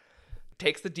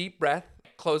takes the deep breath,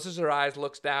 closes her eyes,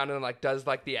 looks down, and like does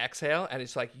like the exhale, and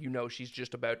it's like, she's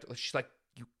just about to, she's like,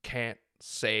 you can't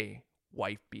say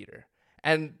wife beater.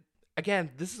 And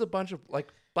again, this is a bunch of like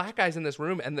black guys in this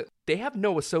room, and they have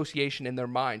no association in their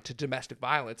mind to domestic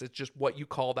violence. It's just what you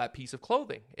call that piece of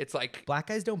clothing. It's like, Black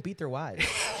guys don't beat their wives.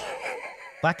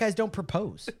 Black guys don't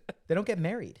propose. They don't get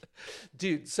married.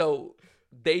 dude, so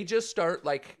they just start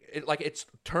like it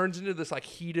turns into this like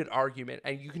heated argument,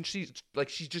 and you can see like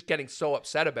she's just getting so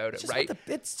upset about it, right?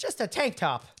 It's just a tank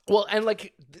top. Well, and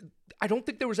like I don't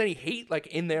think there was any hate like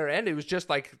in their end. It was just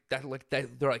like that,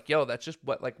 they're like, yo, that's just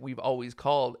what like we've always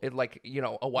called it, like,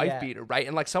 a wife beater, right?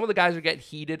 And like some of the guys are getting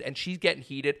heated, and she's getting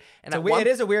heated, and It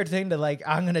is a weird thing to like,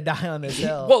 I'm gonna die on this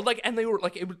hill. well, like, and they were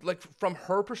like, it was like from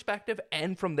her perspective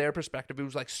and from their perspective, it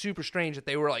was like super strange that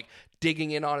they were like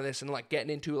digging in on this and like getting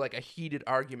into like a heated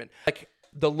argument. Like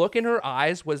the look in her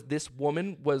eyes was this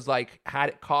woman was like had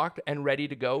it cocked and ready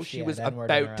to go. She was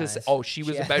about to say, she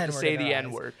was about to say the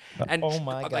N-word. And oh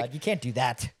my God, like, you can't do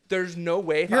that. there's no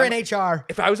way. You're in HR.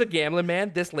 If I was a gambling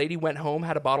man, this lady went home,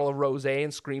 had a bottle of rosé,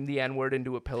 and screamed the N-word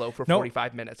into a pillow for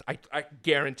 45 minutes. I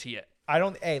guarantee it.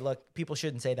 Hey, look, people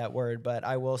shouldn't say that word, but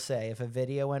I will say if a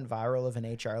video went viral of an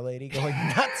HR lady going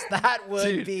nuts, that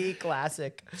would be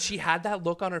classic. She had that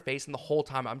look on her face, and the whole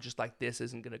time I'm just like, this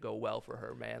isn't gonna go well for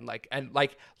her, man. Like, and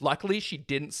like, luckily she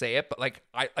didn't say it, but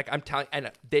I'm telling,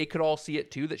 and they could all see it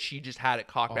too, that she just had it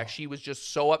cocked back. She was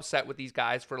just so upset with these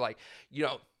guys for like,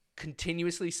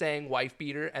 continuously saying wife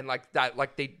beater, and like that,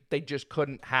 like they just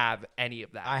couldn't have any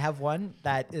of that. I have one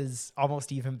that is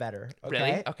almost even better.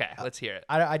 Okay? Really? Okay, let's hear it.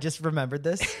 I just remembered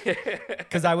this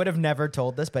because I would have never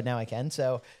told this, but now I can.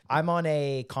 So I'm on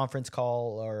a conference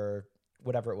call or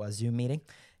whatever it was, Zoom meeting,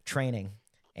 training,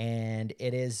 and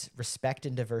it is respect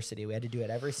and diversity. We had to do it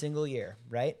every single year,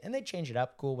 right? And they change it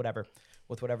up, cool, whatever,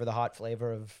 with whatever the hot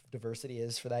flavor of diversity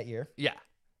is for that year. Yeah.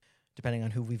 Depending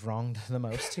on who we've wronged the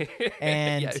most.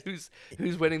 And yeah,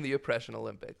 who's winning the oppression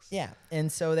Olympics? Yeah. And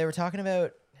so they were talking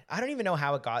about, I don't even know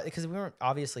how it got, because we weren't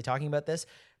obviously talking about this,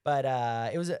 but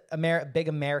it was a big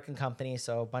American company,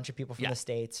 so a bunch of people from the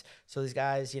States. So these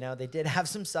guys, they did have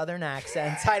some Southern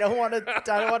accents. I don't want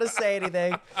to say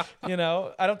anything.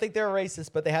 I don't think they're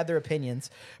racist, but they had their opinions.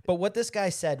 But what this guy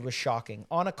said was shocking.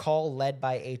 On a call led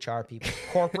by HR people,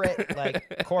 corporate.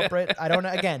 I don't know.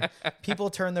 Again,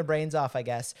 people turn their brains off, I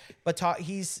guess. But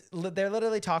they're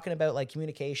literally talking about like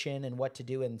communication and what to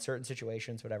do in certain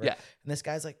situations, whatever. Yeah. And this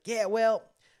guy's like, yeah, well,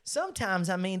 sometimes,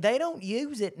 they don't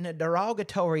use it in a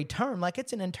derogatory term, like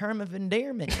it's in a term of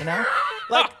endearment, and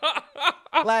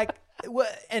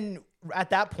at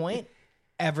that point,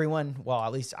 everyone, well,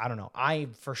 at least, I don't know, I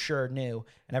for sure knew,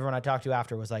 and everyone I talked to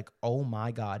after was like, oh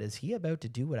my God, is he about to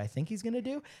do what I think he's going to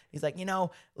do? He's like,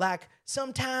 like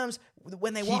sometimes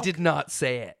when they walk. He did not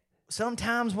say it.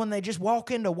 Sometimes when they just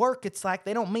walk into work, it's like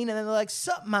they don't mean it, and they're like,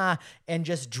 something, and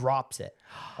just drops it,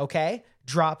 okay?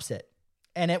 Drops it.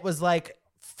 And it was like,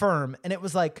 firm, and it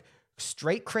was like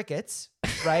straight crickets,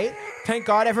 right? Thank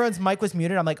God everyone's mic was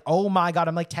muted. I'm like, oh my God.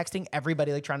 I'm like texting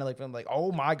everybody, like trying to I'm like,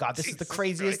 oh my God, this is the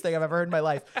craziest thing I've ever heard in my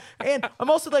life. And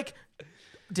I'm also like,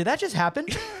 did that just happen?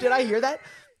 Did I hear that?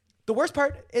 The worst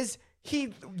part is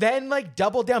he then like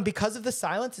doubled down because of the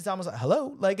silence. It's almost like,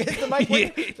 hello? Like, is the mic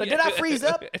working? So did I freeze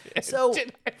up? So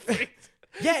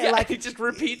yeah, like he just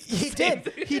repeats. He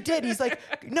did. He's like,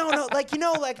 no, like,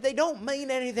 like they don't mean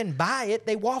anything by it.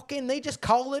 They walk in, they just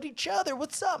call at each other.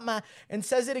 What's up, man? And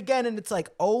says it again, and it's like,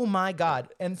 oh my God.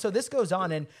 And so this goes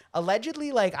on, and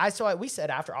allegedly, like we said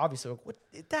after, obviously,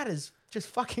 like, that is just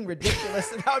fucking ridiculous.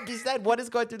 And how he said, what is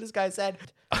going through this guy's head?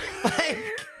 Like,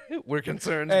 we're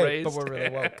concerns hey, raised. but we're really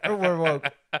woke. We're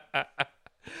woke.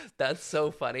 That's so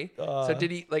funny. So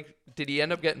did he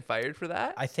end up getting fired for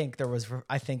that? I think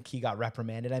he got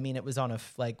reprimanded. It was on a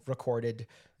recorded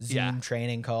Zoom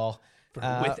training call with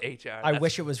HR. I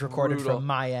wish it was recorded brutal. from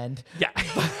my end. Yeah.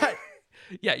 But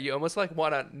yeah, you almost like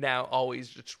want to now always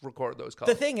just record those calls.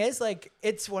 the thing is, like,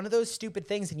 it's one of those stupid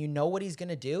things, and you know what he's going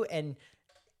to do, and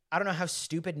I don't know how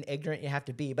stupid and ignorant you have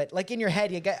to be, but like in your head,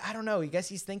 you get, I don't know, I guess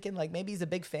he's thinking like maybe he's a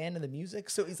big fan of the music.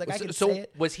 So he's like, I can say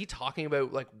it. Was he talking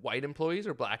about like white employees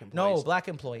or black No, employees? black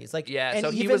employees. Like, Yeah, and so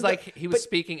he even was the- like, he was but-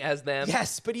 speaking as them.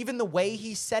 Yes, but even the way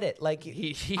he said it, like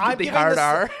He I'm did the giving hard the-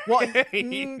 R. Well,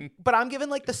 but I'm giving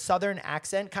like the southern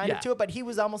accent kind Yeah. of to it. But he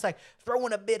was almost like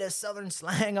throwing a bit of southern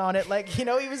slang on it, like he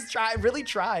was really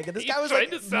trying. And this He's guy was trying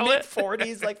like to sell mid it.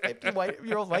 40s, like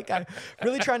 50-year-old white guy,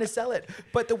 really trying to sell it.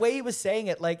 But the way he was saying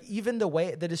it, like even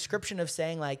the description of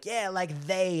saying like, yeah, like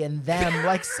they and them,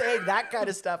 like saying that kind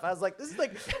of stuff, I was like, this is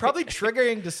like probably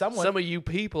triggering to someone. Some of you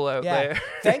people out Yeah. there.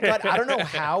 Thank God. I don't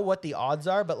know what the odds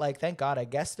are, but like, thank God. I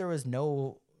guess there was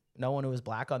no one who was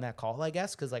black on that call, I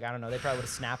guess. Cause like, I don't know. They probably would have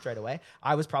snapped right away.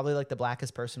 I was probably like the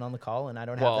blackest person on the call and I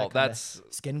don't have Well, that kind that's-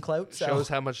 of skin clout. So Shows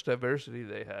how much diversity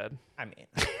they had. I mean,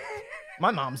 my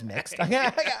mom's mixed. I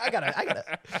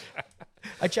gotta.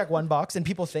 I check one box and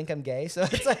people think I'm gay. So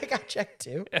it's like, I check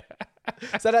two.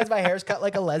 Sometimes my hair's cut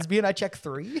like a lesbian. I check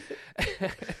 3.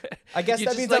 I guess You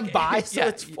that just, means like, I'm bi. So yeah,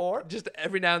 it's 4. Just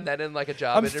every now and then in like a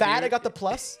job I'm interview. fat. I got the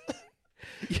plus.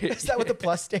 Is that what the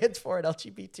plus stands for at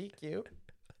LGBTQ?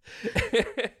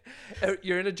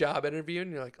 You're in a job interview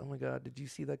and you're like, oh my God, did you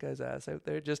see that guy's ass out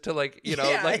there? Just to like,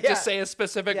 Yeah, like yeah. just say a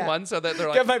specific Yeah. one so that they're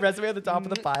Got like, my resume on the top of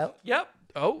the pile. yep.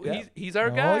 Oh, Yeah. he's our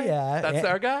Oh, guy. yeah. That's And-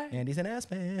 our guy. Andy's an ass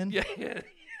man. Yeah, yeah.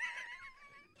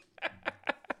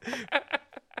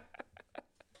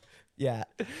 Yeah.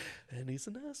 And he's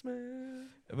an ass man.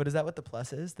 But is that what the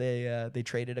plus is? They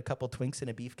traded a couple Twinks and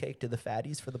a beefcake to the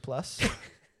fatties for the plus.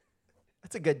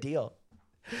 That's a good deal.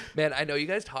 Man, I know you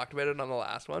guys talked about it on the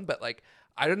last one, but like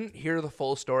I didn't hear the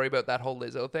full story about that whole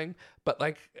Lizzo thing. But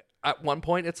like at one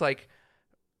point, it's like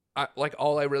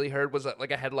all I really heard was that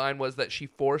like a headline was that she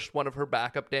forced one of her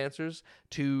backup dancers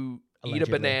to eat a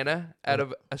Allegedly. banana out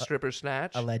of a stripper's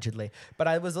snatch. Allegedly. But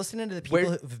I was listening to the people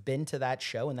Where- who've been to that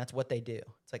show, and that's what they do.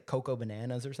 It's like Cocoa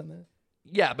Bananas or something.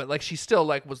 Yeah, but like she still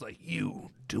like was like,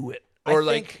 you do it. I Or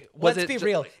think- like was let's it be just,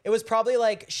 real. like- It was probably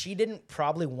like she didn't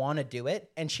probably want to do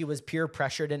it, and she was peer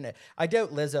pressured into it. I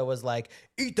doubt Lizzo was like,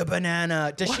 "Eat the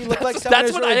banana." Does she look like someone that's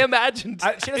who's what really- I imagined.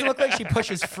 She doesn't look like she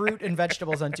pushes fruit and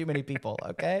vegetables on too many people.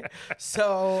 Okay,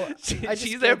 so I just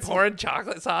She's there can't see- pouring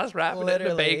chocolate sauce, wrapping it in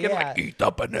the Literally, bacon, yeah. like eat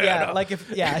the banana. Yeah, like if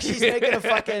she's making a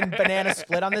fucking banana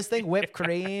split on this thing, whipped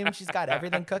cream. She's got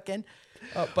everything cooking.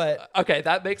 But Okay,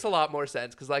 that makes a lot more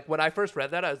sense because like when I first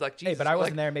read that, I was like, Jesus, hey, but I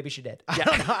wasn't like, there. Maybe she did. Yeah.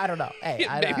 I don't know.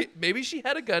 Hey, maybe she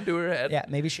had a gun to her head. yeah,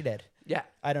 maybe she did. Yeah,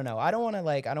 I don't know. I don't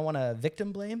want to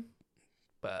victim blame.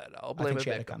 but I'll I blame think a she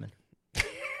had it victim. coming.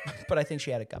 But I think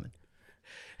she had it coming.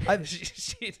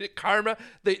 She karma.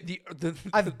 The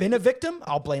I've been a victim.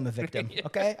 I'll blame a victim.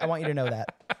 Okay, I want you to know that.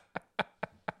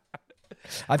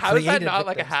 I've how is that created not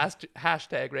like a victims.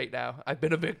 hashtag right now? I've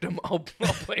been a victim. I'll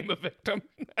blame a victim.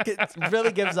 It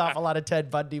really gives off a lot of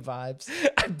Ted Bundy vibes.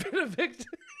 I've been a victim.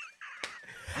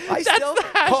 I That's still, the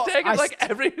hashtag of like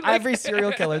every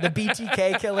serial killer, the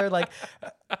BTK killer. Like,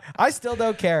 I still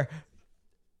don't care.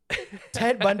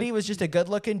 Ted Bundy was just a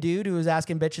good-looking dude who was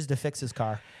asking bitches to fix his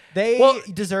car. They Well,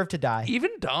 deserve to die.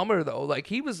 Even Dahmer though, like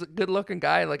he was a good-looking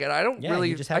guy. Like, and I don't Yeah, really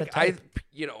he just had like, a type.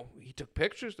 he took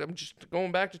pictures. I'm just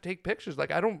going back to take pictures.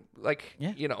 Like, I don't like,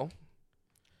 Yeah.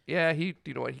 Yeah, he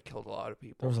killed a lot of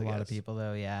people. There was a I lot of guess. people,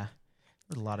 though. Yeah,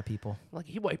 there was a lot of people. Like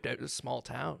he wiped out a small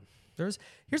town. Here's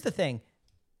the thing.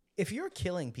 If you're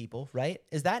killing people, right?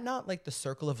 Is that not like the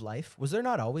circle of life? Was there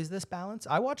not always this balance?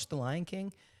 I watched The Lion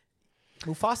King.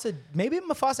 Maybe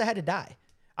Mufasa had to die.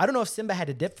 I don't know if Simba had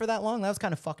to dip for that long. That was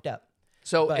kind of fucked up.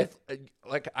 So But- if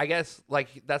like I guess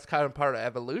like that's kind of part of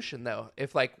evolution though.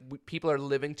 If like people are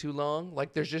living too long,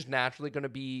 like there's just naturally going to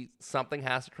be something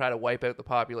has to try to wipe out the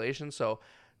population. So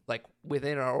like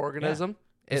within our organism,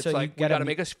 it's So you like we gotta got to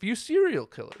make a few serial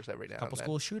killers every now Couple and then.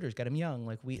 school shooters, get them young.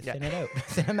 Like Yeah. thin it out,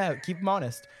 thin them out, keep them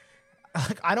honest.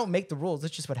 Like I don't make the rules.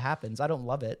 It's just what happens. I don't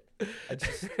love it.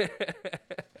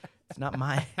 It's not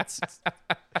my.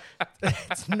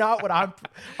 It's not what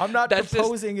I'm not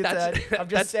proposing. I'm just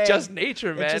that's saying. just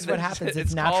nature, man. It's just what happens.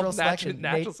 It's natural called selection.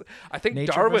 I think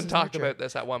nature Darwin versus talked nurture. about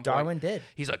this at one point. Darwin did.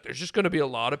 He's like, there's just going to be a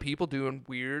lot of people doing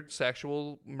weird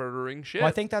sexual murdering shit. Well,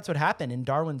 I think that's what happened in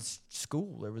Darwin's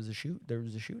school. There was a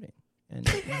shooting, and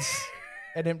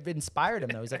and it inspired him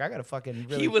though. He's like, I gotta fucking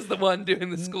really. he was the one doing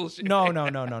the school shit. No.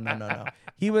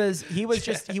 He was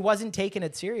just he wasn't taking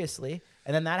it seriously,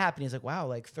 and then that happened. He's like, wow,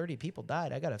 like 30 people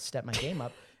died. I gotta step my game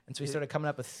up, and so he started coming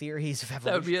up with theories of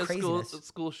That would be evolution. a Craziness.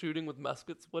 school shooting with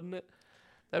muskets, wouldn't it?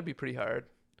 That'd be pretty hard.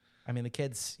 I mean, the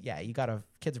kids,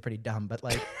 kids are pretty dumb, but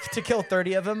like to kill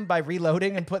 30 of them by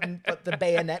reloading and put the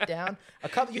bayonet down,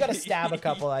 you gotta stab a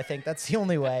couple. I think that's the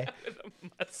only way. With a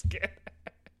musket.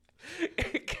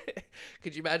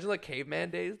 Could you imagine like caveman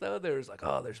days though? There was like,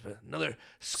 oh, there's been another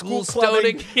School school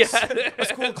clubbing. stoning. Yeah, A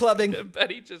school clubbing.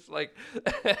 Betty just like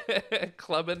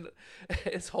clubbing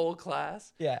his whole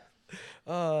class. Yeah.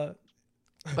 But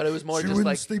it was more She just wouldn't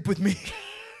like sleep with me.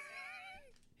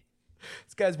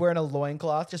 This guy's wearing a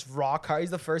loincloth, just rock hard.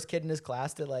 He's the first kid in his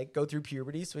class to like go through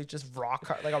puberty, so he's just rock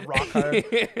hard, like a rock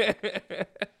hard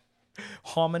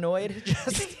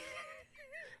hominoid,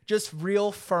 just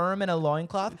real firm in a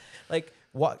loincloth. Like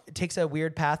what takes a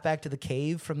weird path back to the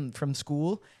cave from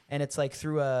school, and it's like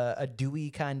through a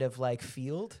dewy kind of like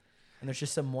field, and there's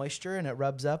just some moisture, and it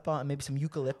rubs up on maybe some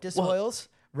eucalyptus oils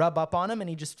rub up on him, and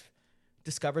he just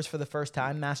discovers for the first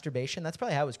time masturbation. That's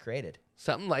probably how it was created.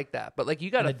 something like that. But like you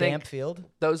In gotta a think damp field.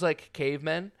 those like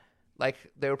cavemen, like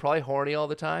they were probably horny all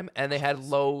the time, and they had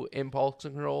low impulse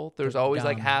control. There's always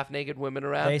like dumb. half naked women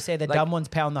around. They say the Like, dumb ones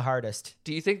pound the hardest.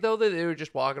 Do you think though that they were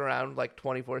just walking around like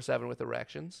 24/7 with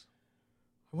erections?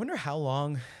 I wonder how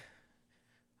long.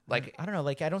 Like I don't know.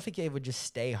 Like I don't think it would just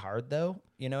stay hard though.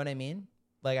 You know what I mean?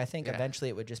 Like I think Yeah. eventually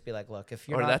it would just be like, look, if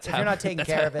or you're not taking that's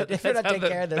care how- of it, if you're that's not how taking the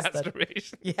care of this, then,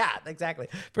 masturbation. yeah, exactly.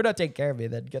 If you're not taking care of me,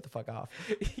 then get the fuck off.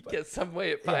 Yeah, some way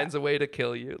it Yeah. finds a way to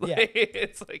kill you. Yeah. Like,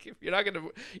 it's like if you're not gonna,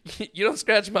 you don't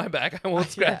scratch my back, I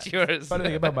won't scratch Yeah. yours. Funny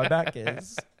thing about my back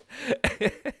is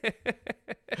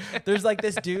there's like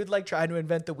this dude like trying to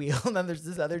invent the wheel, and then there's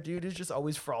this other dude who's just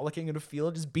always frolicking in a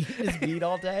field, just beating his beat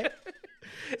all day.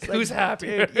 It's like, Who's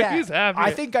happier? dude, yeah, Who's happier?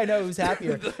 I think I know who's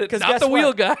happier. Because Not the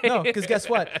wheel guy. No, because guess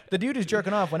what? The dude who's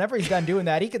jerking off, whenever he's done doing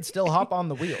that, he can still hop on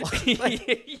the wheel.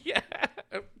 Yeah.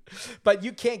 But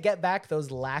you can't get back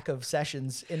those lack of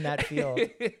sessions in that field.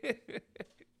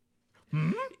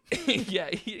 Yeah,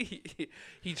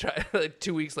 he tried. Like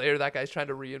 2 weeks later, that guy's trying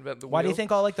to reinvent the wheel. Why do you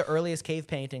think all like the earliest cave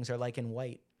paintings are like in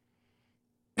white?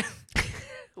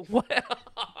 What?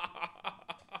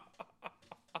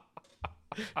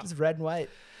 Just red and white.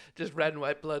 Just red and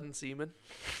white blood and semen.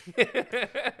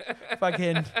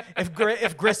 Fucking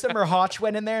if Grissom or Hotch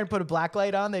went in there and put a black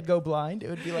light on, they'd go blind. It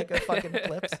would be like a fucking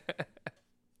eclipse.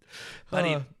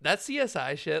 Honey, that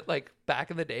CSI shit, like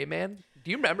back in the day, man.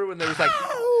 Do you remember when there was like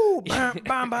Oh, bum,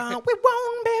 bum, bum, we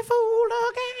won't be fooled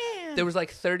again. there was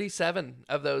like 37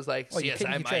 of those like Oh, you couldn't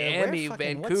CSI keep track of- where Miami,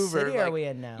 fucking- what Vancouver. city are like- we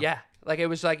in now? Yeah, like it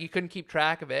was like you couldn't keep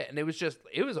track of it, and it was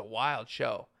a wild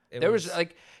show. It There was was-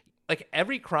 like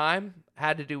every crime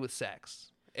had to do with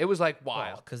sex. It was like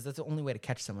wild. Because that's the only way to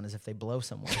catch someone is if they blow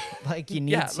someone. Like you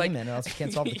need Yeah, like- semen, or else you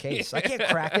can't solve the case. I can't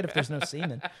crack it if there's no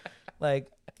semen.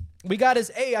 Like we got his.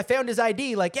 Hey, I found his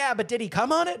ID. Like yeah, but did he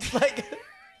come on it? Like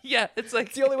Yeah, it's like.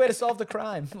 it's the only way to solve the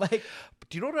crime. Like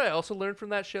Do you know what I also learned from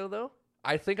that show though?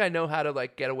 I think I know how to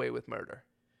like get away with murder.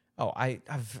 oh,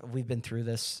 we've been through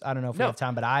this. I don't know if we No. have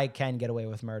time, but I can get away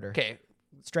with murder. Okay,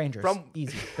 Strangers, From-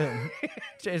 easy, boom.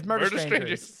 Murder Murder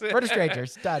strangers. strangers. Murder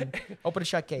strangers. Done. Open a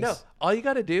shut case. no, all you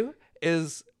got to do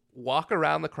is walk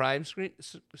around the crime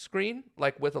screen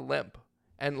like with a limp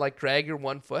and like drag your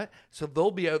one foot. So they'll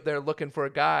be out there looking for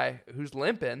a guy who's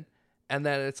limping, and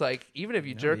then it's like even if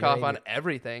you jerk you're off on idiot.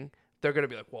 everything, they're gonna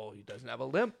be like, "Well, he doesn't have a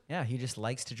limp." Yeah, he just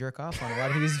likes to jerk off on a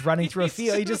lot. He's running through a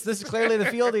field. This is clearly the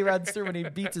field he runs through when he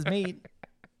beats his meat.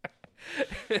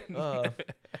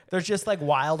 There's just like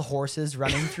wild horses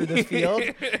running through the field,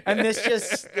 and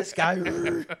this guy.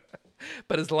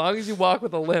 But as long as you walk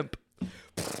with a limp.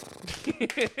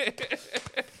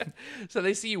 So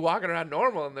they see you walking around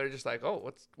normal, and they're just like,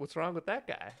 "Oh, what's wrong with that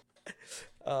guy?"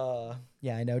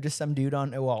 Yeah, I know, just some dude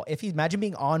on. Well, if you imagine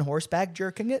being on horseback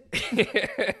jerking it,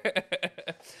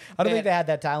 I don't think they had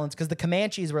that talent because the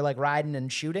Comanches were like riding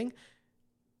and shooting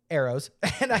arrows,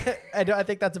 and I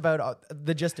think that's about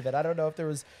the gist of it. I don't know if there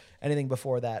was anything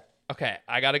before that. Okay,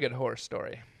 I got a good horse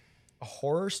story. A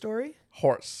horror story?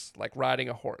 Horse, like riding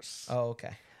a horse. Oh,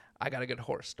 okay, I got a good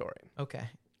horse story. okay.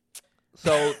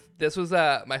 So this was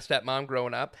my stepmom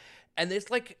growing up, and it's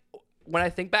like when I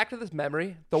think back to this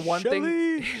memory, the one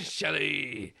thing,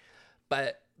 Shelly,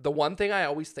 but the one thing I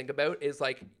always think about is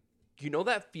like, you know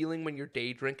that feeling when you're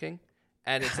day drinking,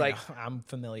 and it's like I'm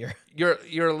familiar.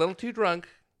 you're a little too drunk,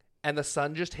 and the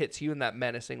sun just hits you in that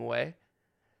menacing way.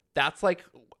 That's like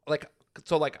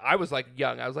so like I was like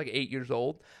young, I was like 8 years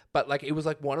old, but like it was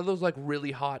like one of those like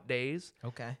really hot days.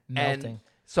 Okay, And melting,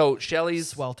 so Shelly's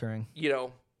sweltering. you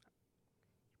know,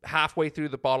 halfway through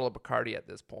the bottle of Bacardi at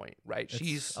this point, right? It's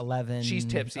She's 11. she's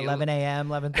tipsy. 11 a.m.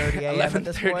 11:30 a.m. at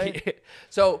this point. 11:30.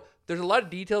 So there's a lot of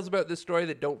details about this story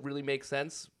that don't really make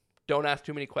sense. Don't ask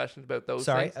too many questions about those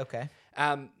Sorry. things. Okay.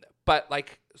 But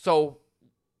like, so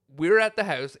we're at the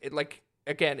house. It like,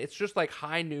 again, it's just like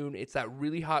high noon. It's that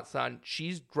really hot sun.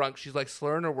 She's drunk. She's like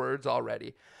slurring her words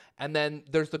already. And then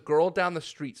there's the girl down the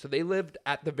street. So they lived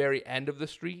at the very end of the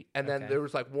street. And then Okay. there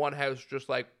was like one house just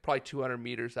like probably 200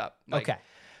 meters up. Like, Okay.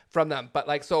 From them. But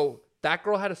like, so that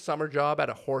girl had a summer job at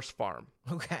a horse farm.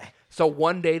 Okay. So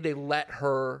one day they let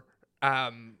her,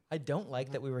 I don't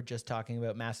like that we were just talking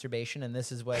about masturbation, and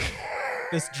this is what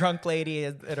this drunk lady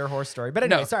is at her horse story. But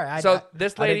anyway, no. sorry. So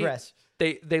this I lady, digress.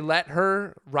 they let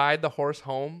her ride the horse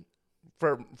home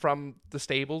from the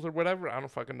stables or whatever. I don't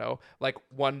fucking know. Like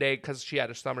one day, because she had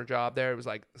a summer job there, it was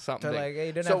like something. They're like, hey,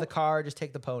 you didn't So have the car, just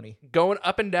take the pony. going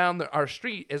up and down our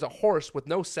street is a horse with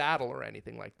no saddle or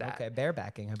anything like that. Okay,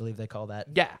 barebacking, I believe they call that.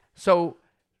 Yeah. So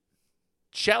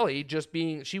Shelly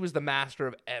she was the master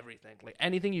of everything. Like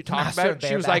anything you talked Master about, of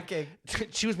she was like, barebacking.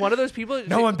 she was one of those people.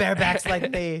 No one barebacks like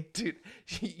me. Dude,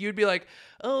 you'd be like,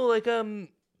 oh, like,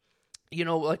 you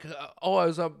know, like, oh, I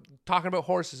was talking about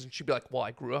horses, and she'd be like, well,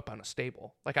 I grew up on a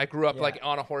stable. Like, I grew up like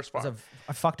on a horse farm.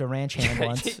 I fucked a ranch hand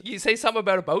once. You say something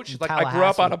about a boat, she's like, I grew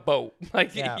up on a boat.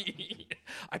 Like, Yeah.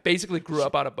 I basically grew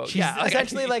up on a boat. She's yeah,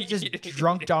 essentially like just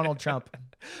drunk Donald Trump.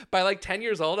 By like 10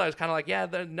 years old, I was kind of like, yeah,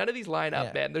 none of these line up,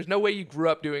 Yeah. man. There's no way you grew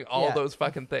up doing all Yeah. those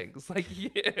fucking things. Like,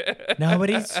 yeah.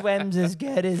 Nobody swims as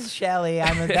good as Shelly.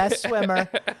 I'm the best swimmer.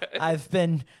 I've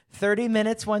been 30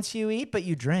 minutes once you eat, but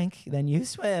you drink, then you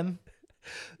swim.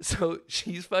 So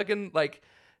she's fucking like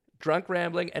drunk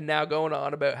rambling and now going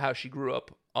on about how she grew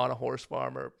up on a horse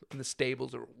farm or in the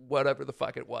stables or whatever the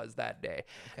fuck it was that day.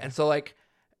 And so like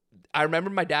I remember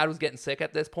my dad was getting sick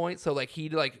at this point, so like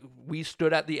we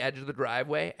stood at the edge of the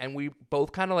driveway and we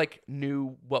both kind of like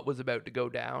knew what was about to go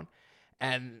down,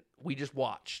 and we just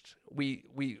watched. We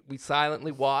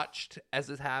silently watched as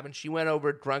this happened. She went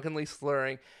over drunkenly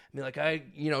slurring, and be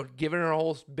like, giving her a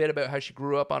whole bit about how she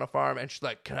grew up on a farm, and she's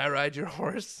like, "Can I ride your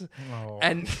horse?" Oh.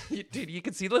 And dude, you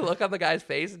could see the look on the guy's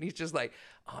face, and he's just like,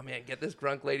 "Oh man, get this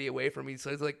drunk lady away from me." So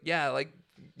he's like, "Yeah, like,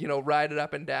 ride it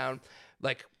up and down,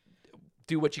 like."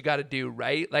 Do what you got to do,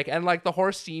 right? Like, and like the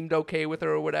horse seemed okay with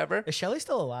her or whatever. Is Shelly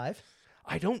still alive?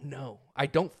 I don't know. I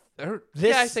don't. This,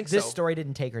 yeah, I think this so. story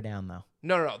didn't take her down though.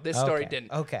 No. This story Okay.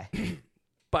 didn't. Okay.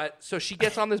 But so she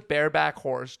gets on this bareback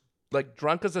horse, like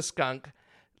drunk as a skunk,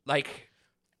 like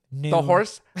the Noon.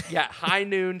 horse. Yeah, high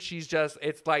noon.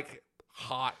 It's like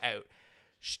hot out.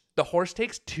 The horse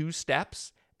takes 2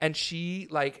 steps and she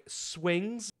like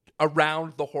swings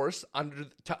around the horse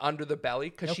under the belly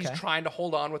because she's Okay. trying to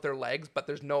hold on with her legs, but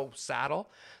there's no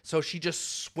saddle. So she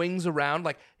just swings around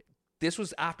like this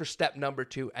was after step number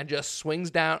 2 and just swings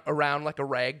down around like a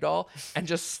rag doll and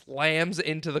just slams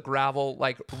into the gravel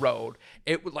like road.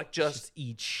 It would like just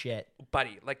Eat shit.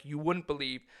 buddy, like you wouldn't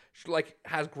believe. She like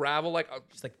has gravel like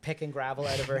Just like picking gravel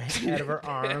out of her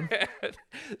arm.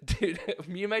 dude,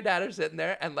 me and my dad are sitting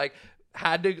there and like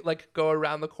had to like go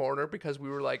around the corner because we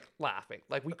were like laughing.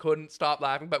 Like we couldn't stop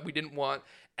laughing, but we didn't want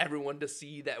everyone to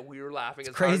see that we were laughing.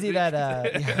 As Crazy hard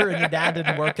that her and your dad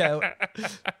didn't work out.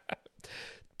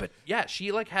 But yeah,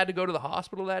 she like had to go to the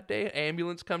hospital that day.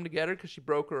 Ambulance come to get her because she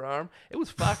broke her arm. It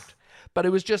was fucked. But it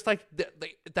was just like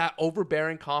that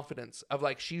overbearing confidence of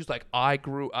like, she's like, I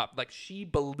grew up. Like she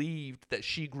believed that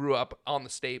she grew up on the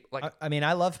state. Like, I mean,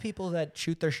 I love people that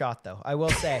shoot their shot, though. I will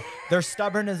say they're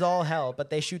stubborn as all hell, but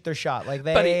they shoot their shot. Like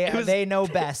they know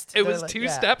best. it They're was like, 2 yeah.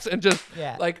 steps and just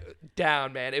Yeah. like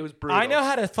down, man. It was brutal. I know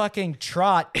how to fucking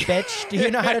trot, bitch. Do you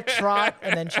know how to trot?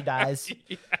 And then she dies.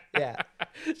 Yeah.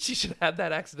 She should have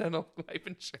that accidental life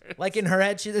insurance. Like in her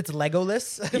head, it's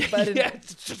Legolas. But in, Yeah.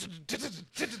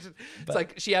 It's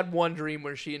like she had one dream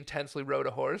where she intensely rode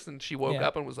a horse and she woke Yeah.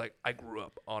 up and was like, I grew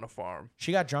up on a farm.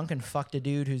 she got drunk and fucked a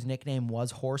dude whose nickname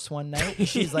was Horse one night.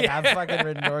 She's like, I've fucking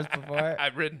ridden horse before.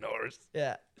 I've ridden horse.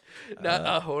 Yeah. Not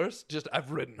a horse, just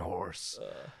I've ridden horse.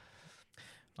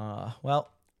 Well,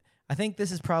 I think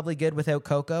this is probably good without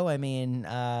Coco. I mean,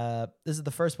 this is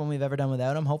the first one we've ever done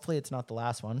without him. Hopefully, it's not the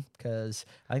last one because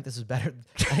I think this is better.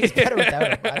 I think it's better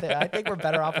without him. I think we're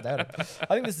better off without him.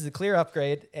 I think this is a clear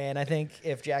upgrade, and I think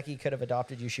if Jackie could have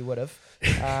adopted you, she would have.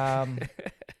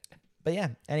 But yeah,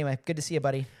 anyway, good to see you,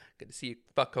 buddy. Good to see you.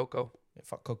 Fuck Coco.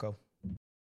 Fuck Coco.